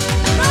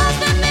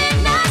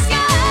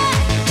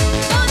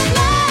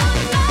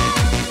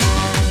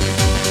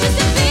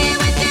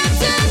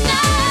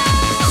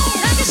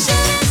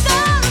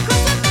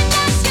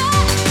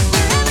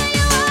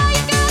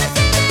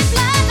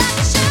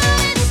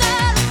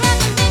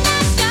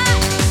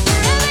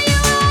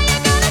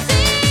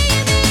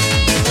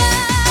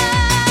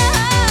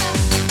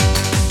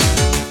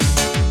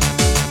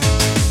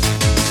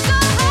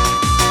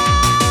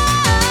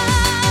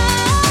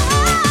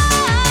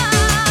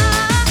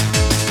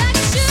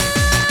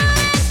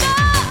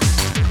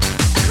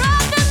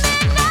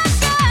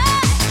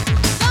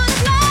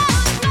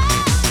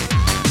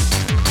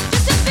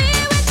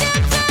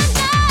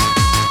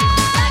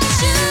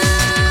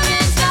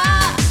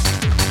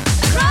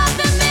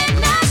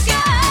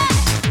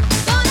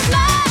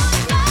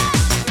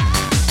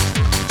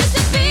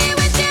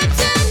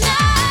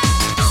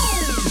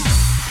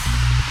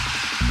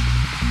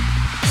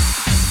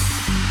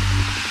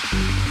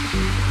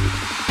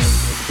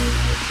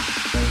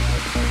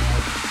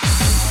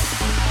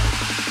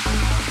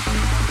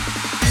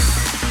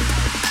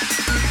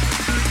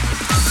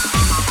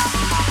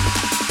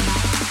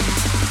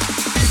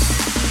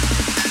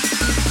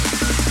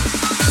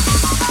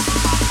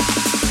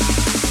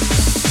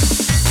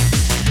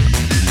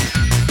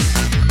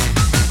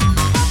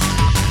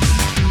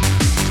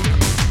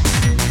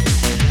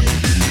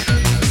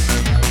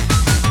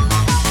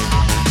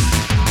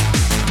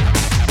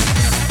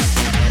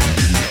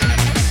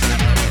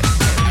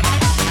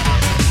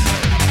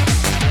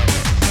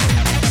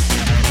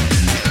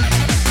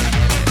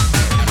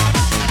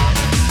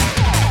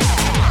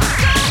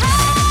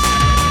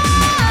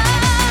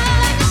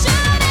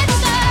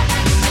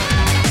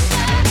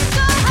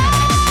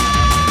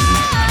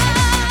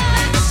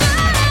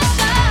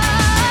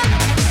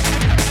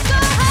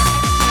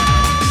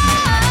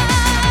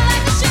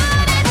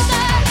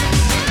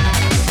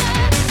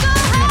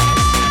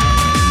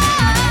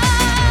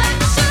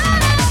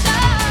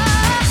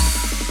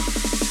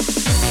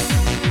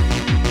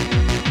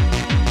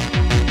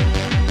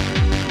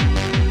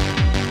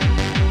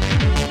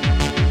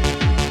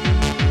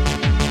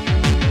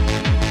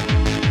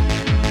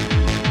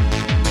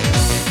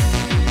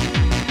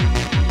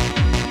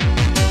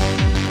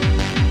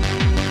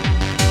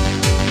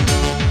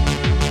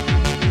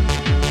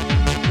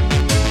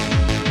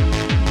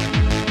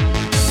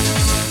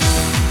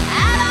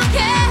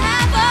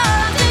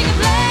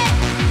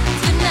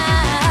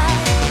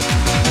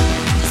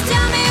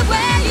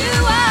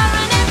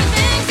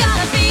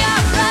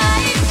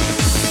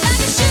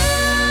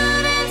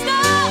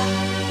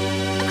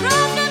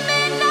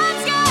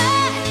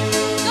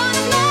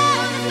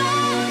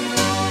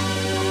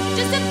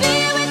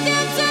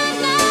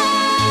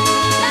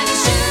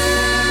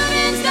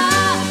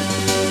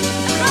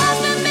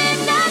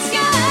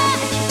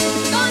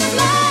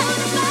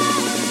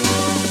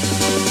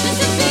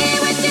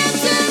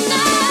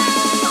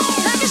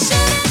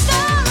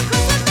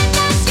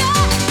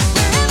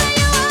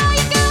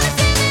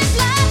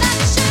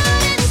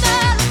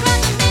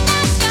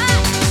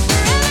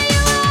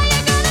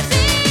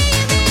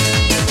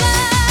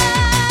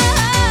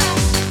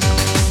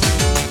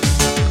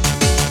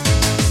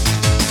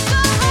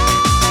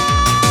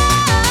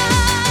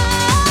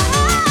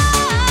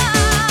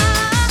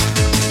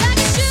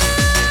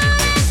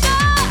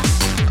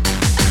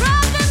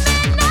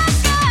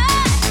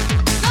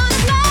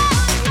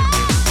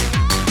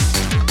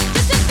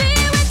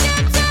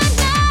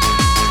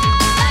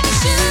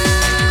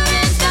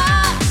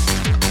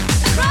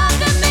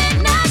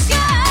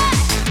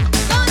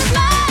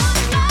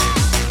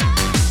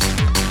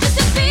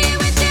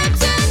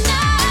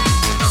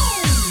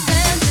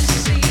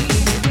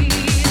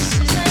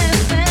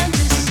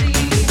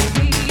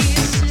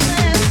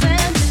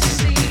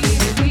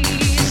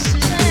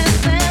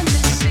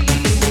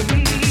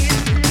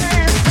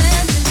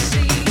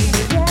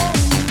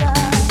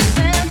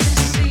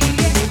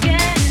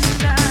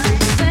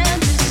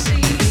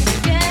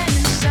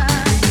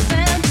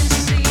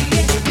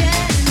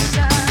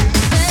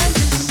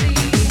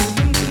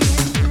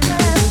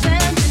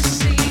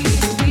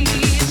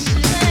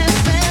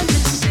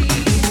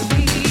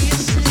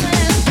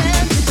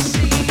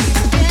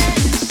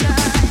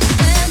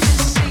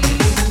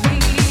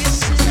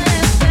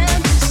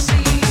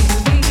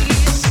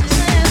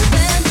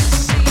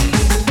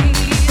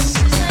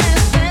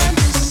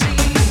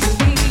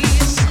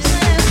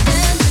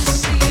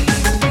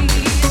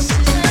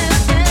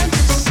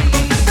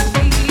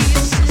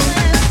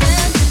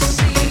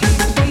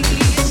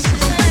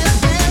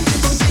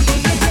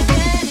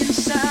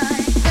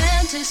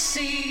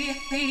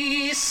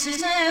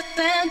a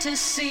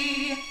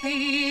fantasy.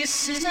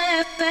 Isn't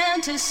a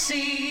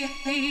fantasy.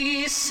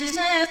 Isn't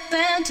a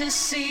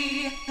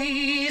fantasy.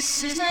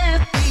 Isn't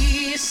a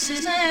peace.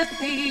 Isn't a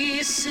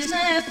peace. Isn't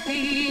a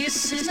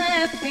peace. Isn't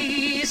a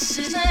peace.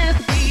 Isn't a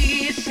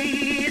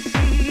peace.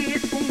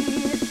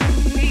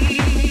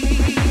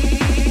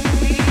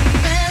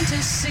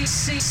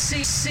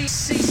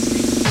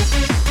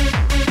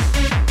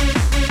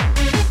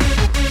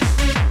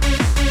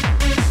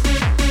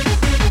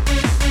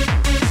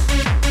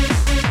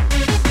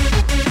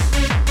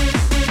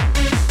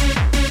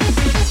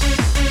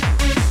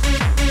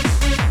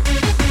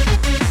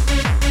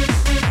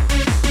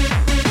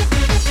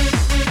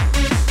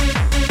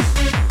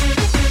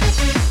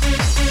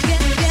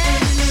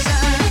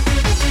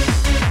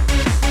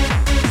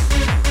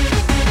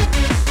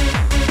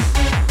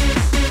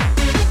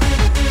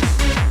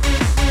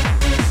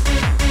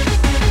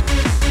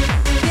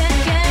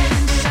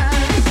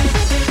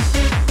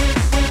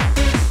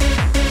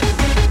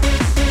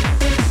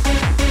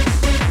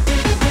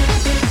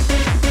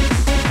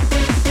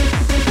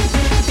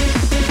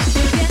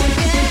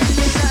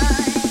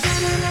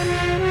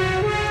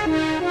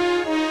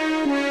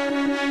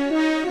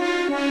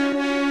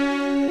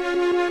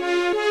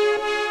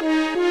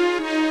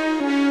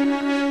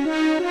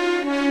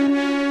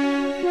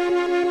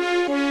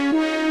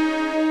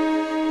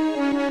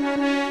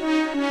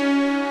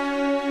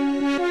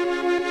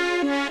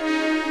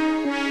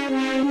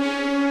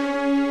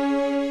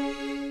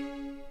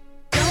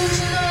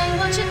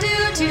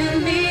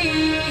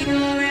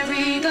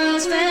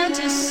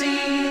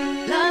 Fantasy.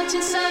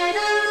 inside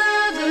a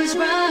lover's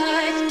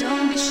ride.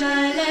 Don't be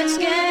shy, let's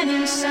get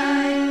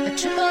inside. A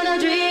trip on our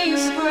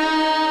dreams of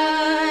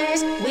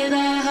rise, with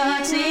our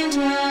hearts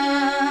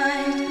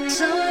entwined.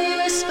 Slowly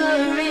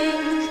whispering,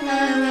 I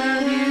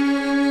love you.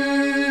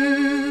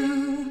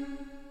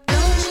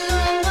 Don't you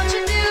know what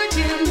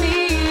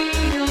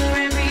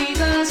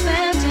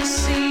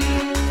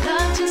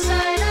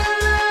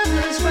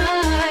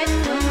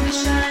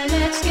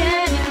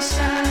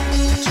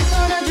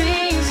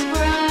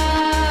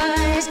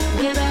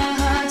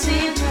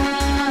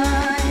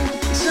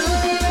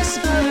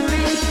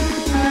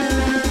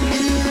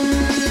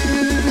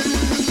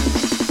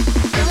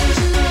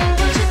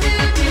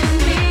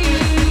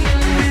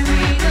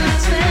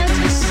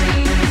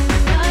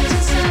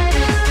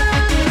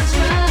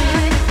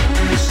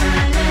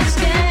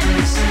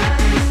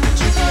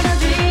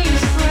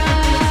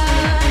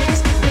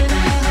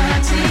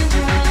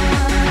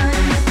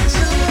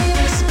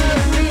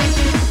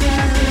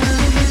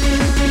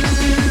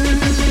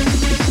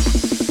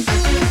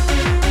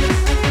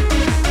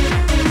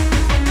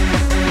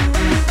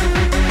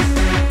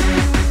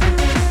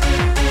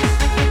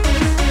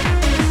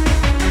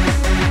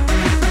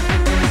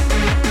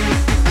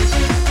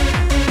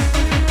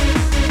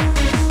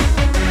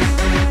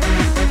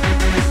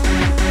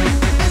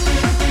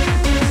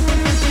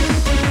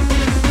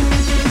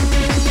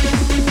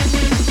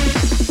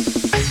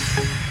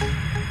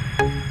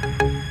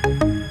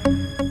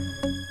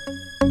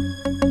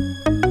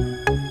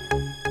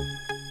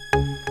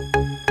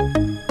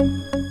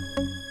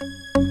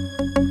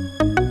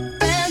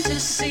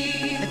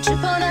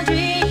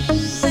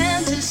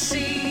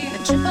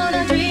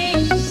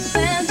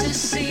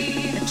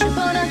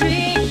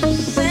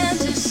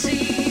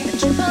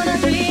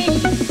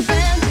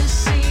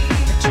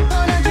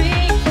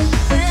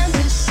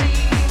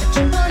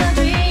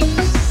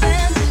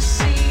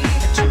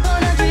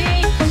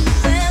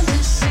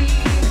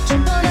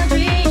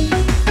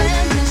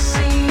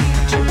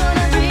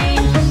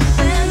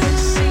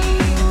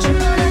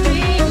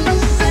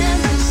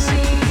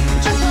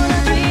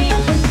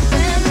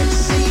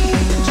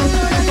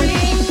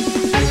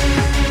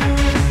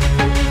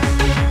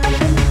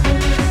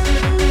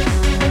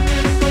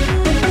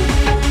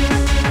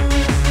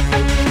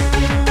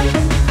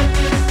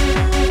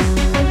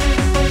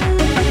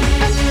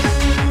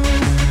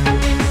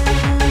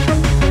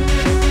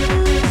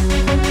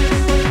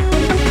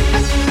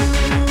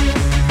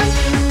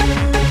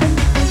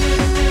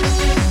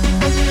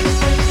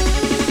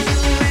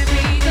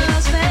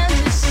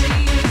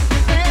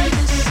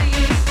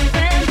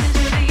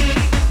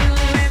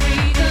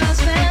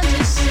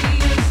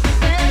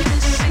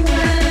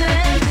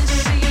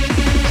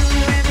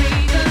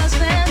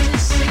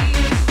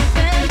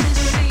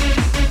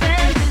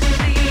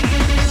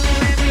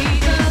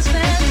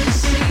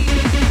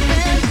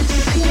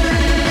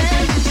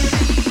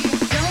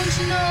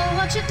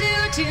you do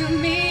to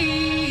me?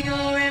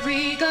 You're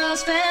every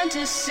girl's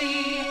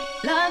fantasy.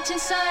 Locked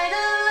inside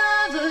a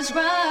lover's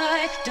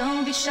ride.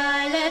 Don't be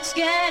shy, let's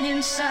get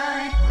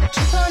inside. A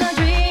trip on our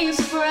dreams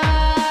of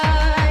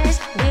rise,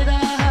 with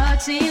our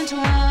hearts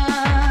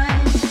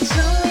entwined.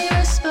 Slowly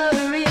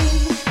whispering,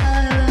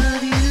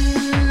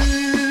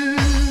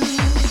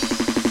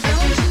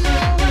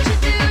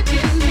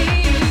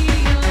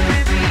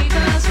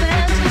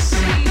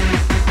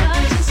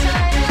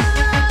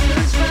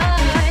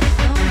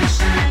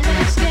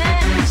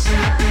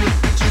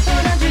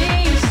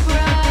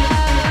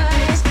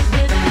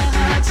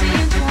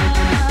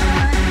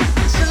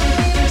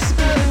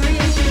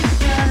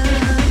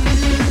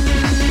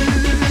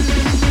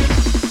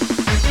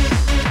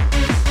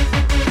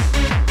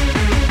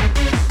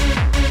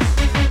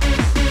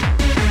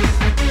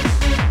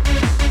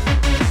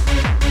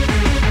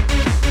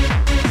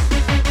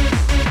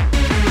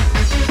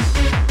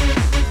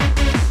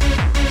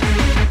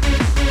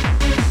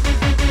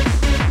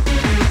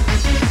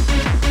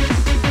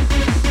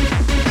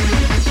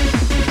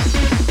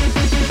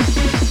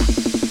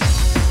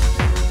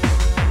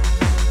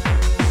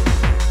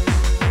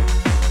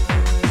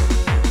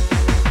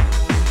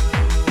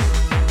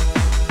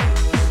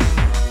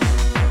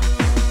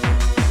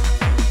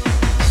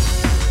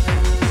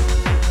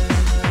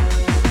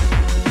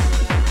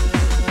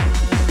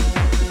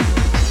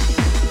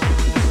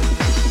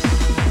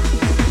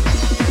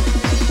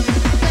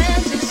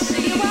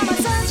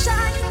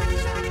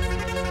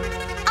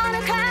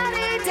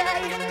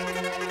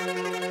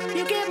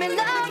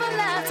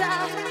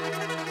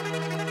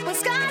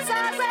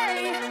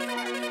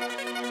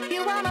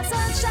 my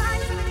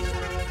sunshine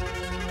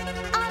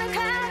on a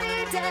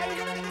cloudy day.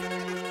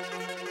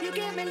 You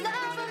give me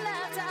love and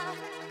laughter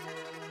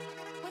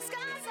when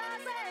skies are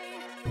gray.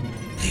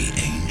 The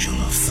angel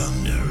of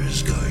thunder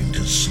is going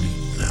to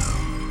sleep now.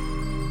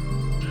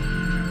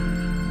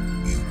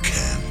 You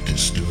can't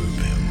disturb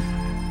him,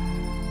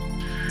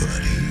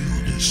 but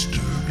he'll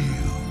disturb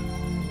you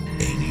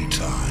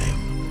anytime,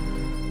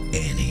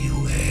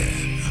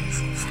 anywhere.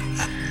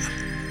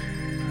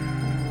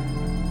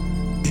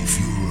 If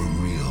you're a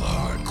real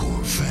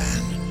hardcore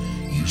fan,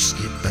 you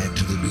skip back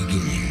to the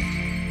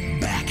beginning,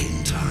 back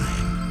in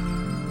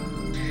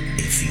time.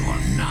 If you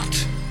are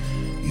not,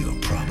 you're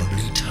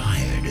probably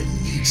tired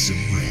and need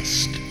some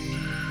rest.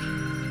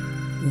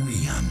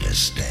 We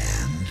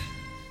understand.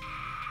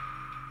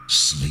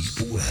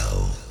 Sleep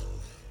well.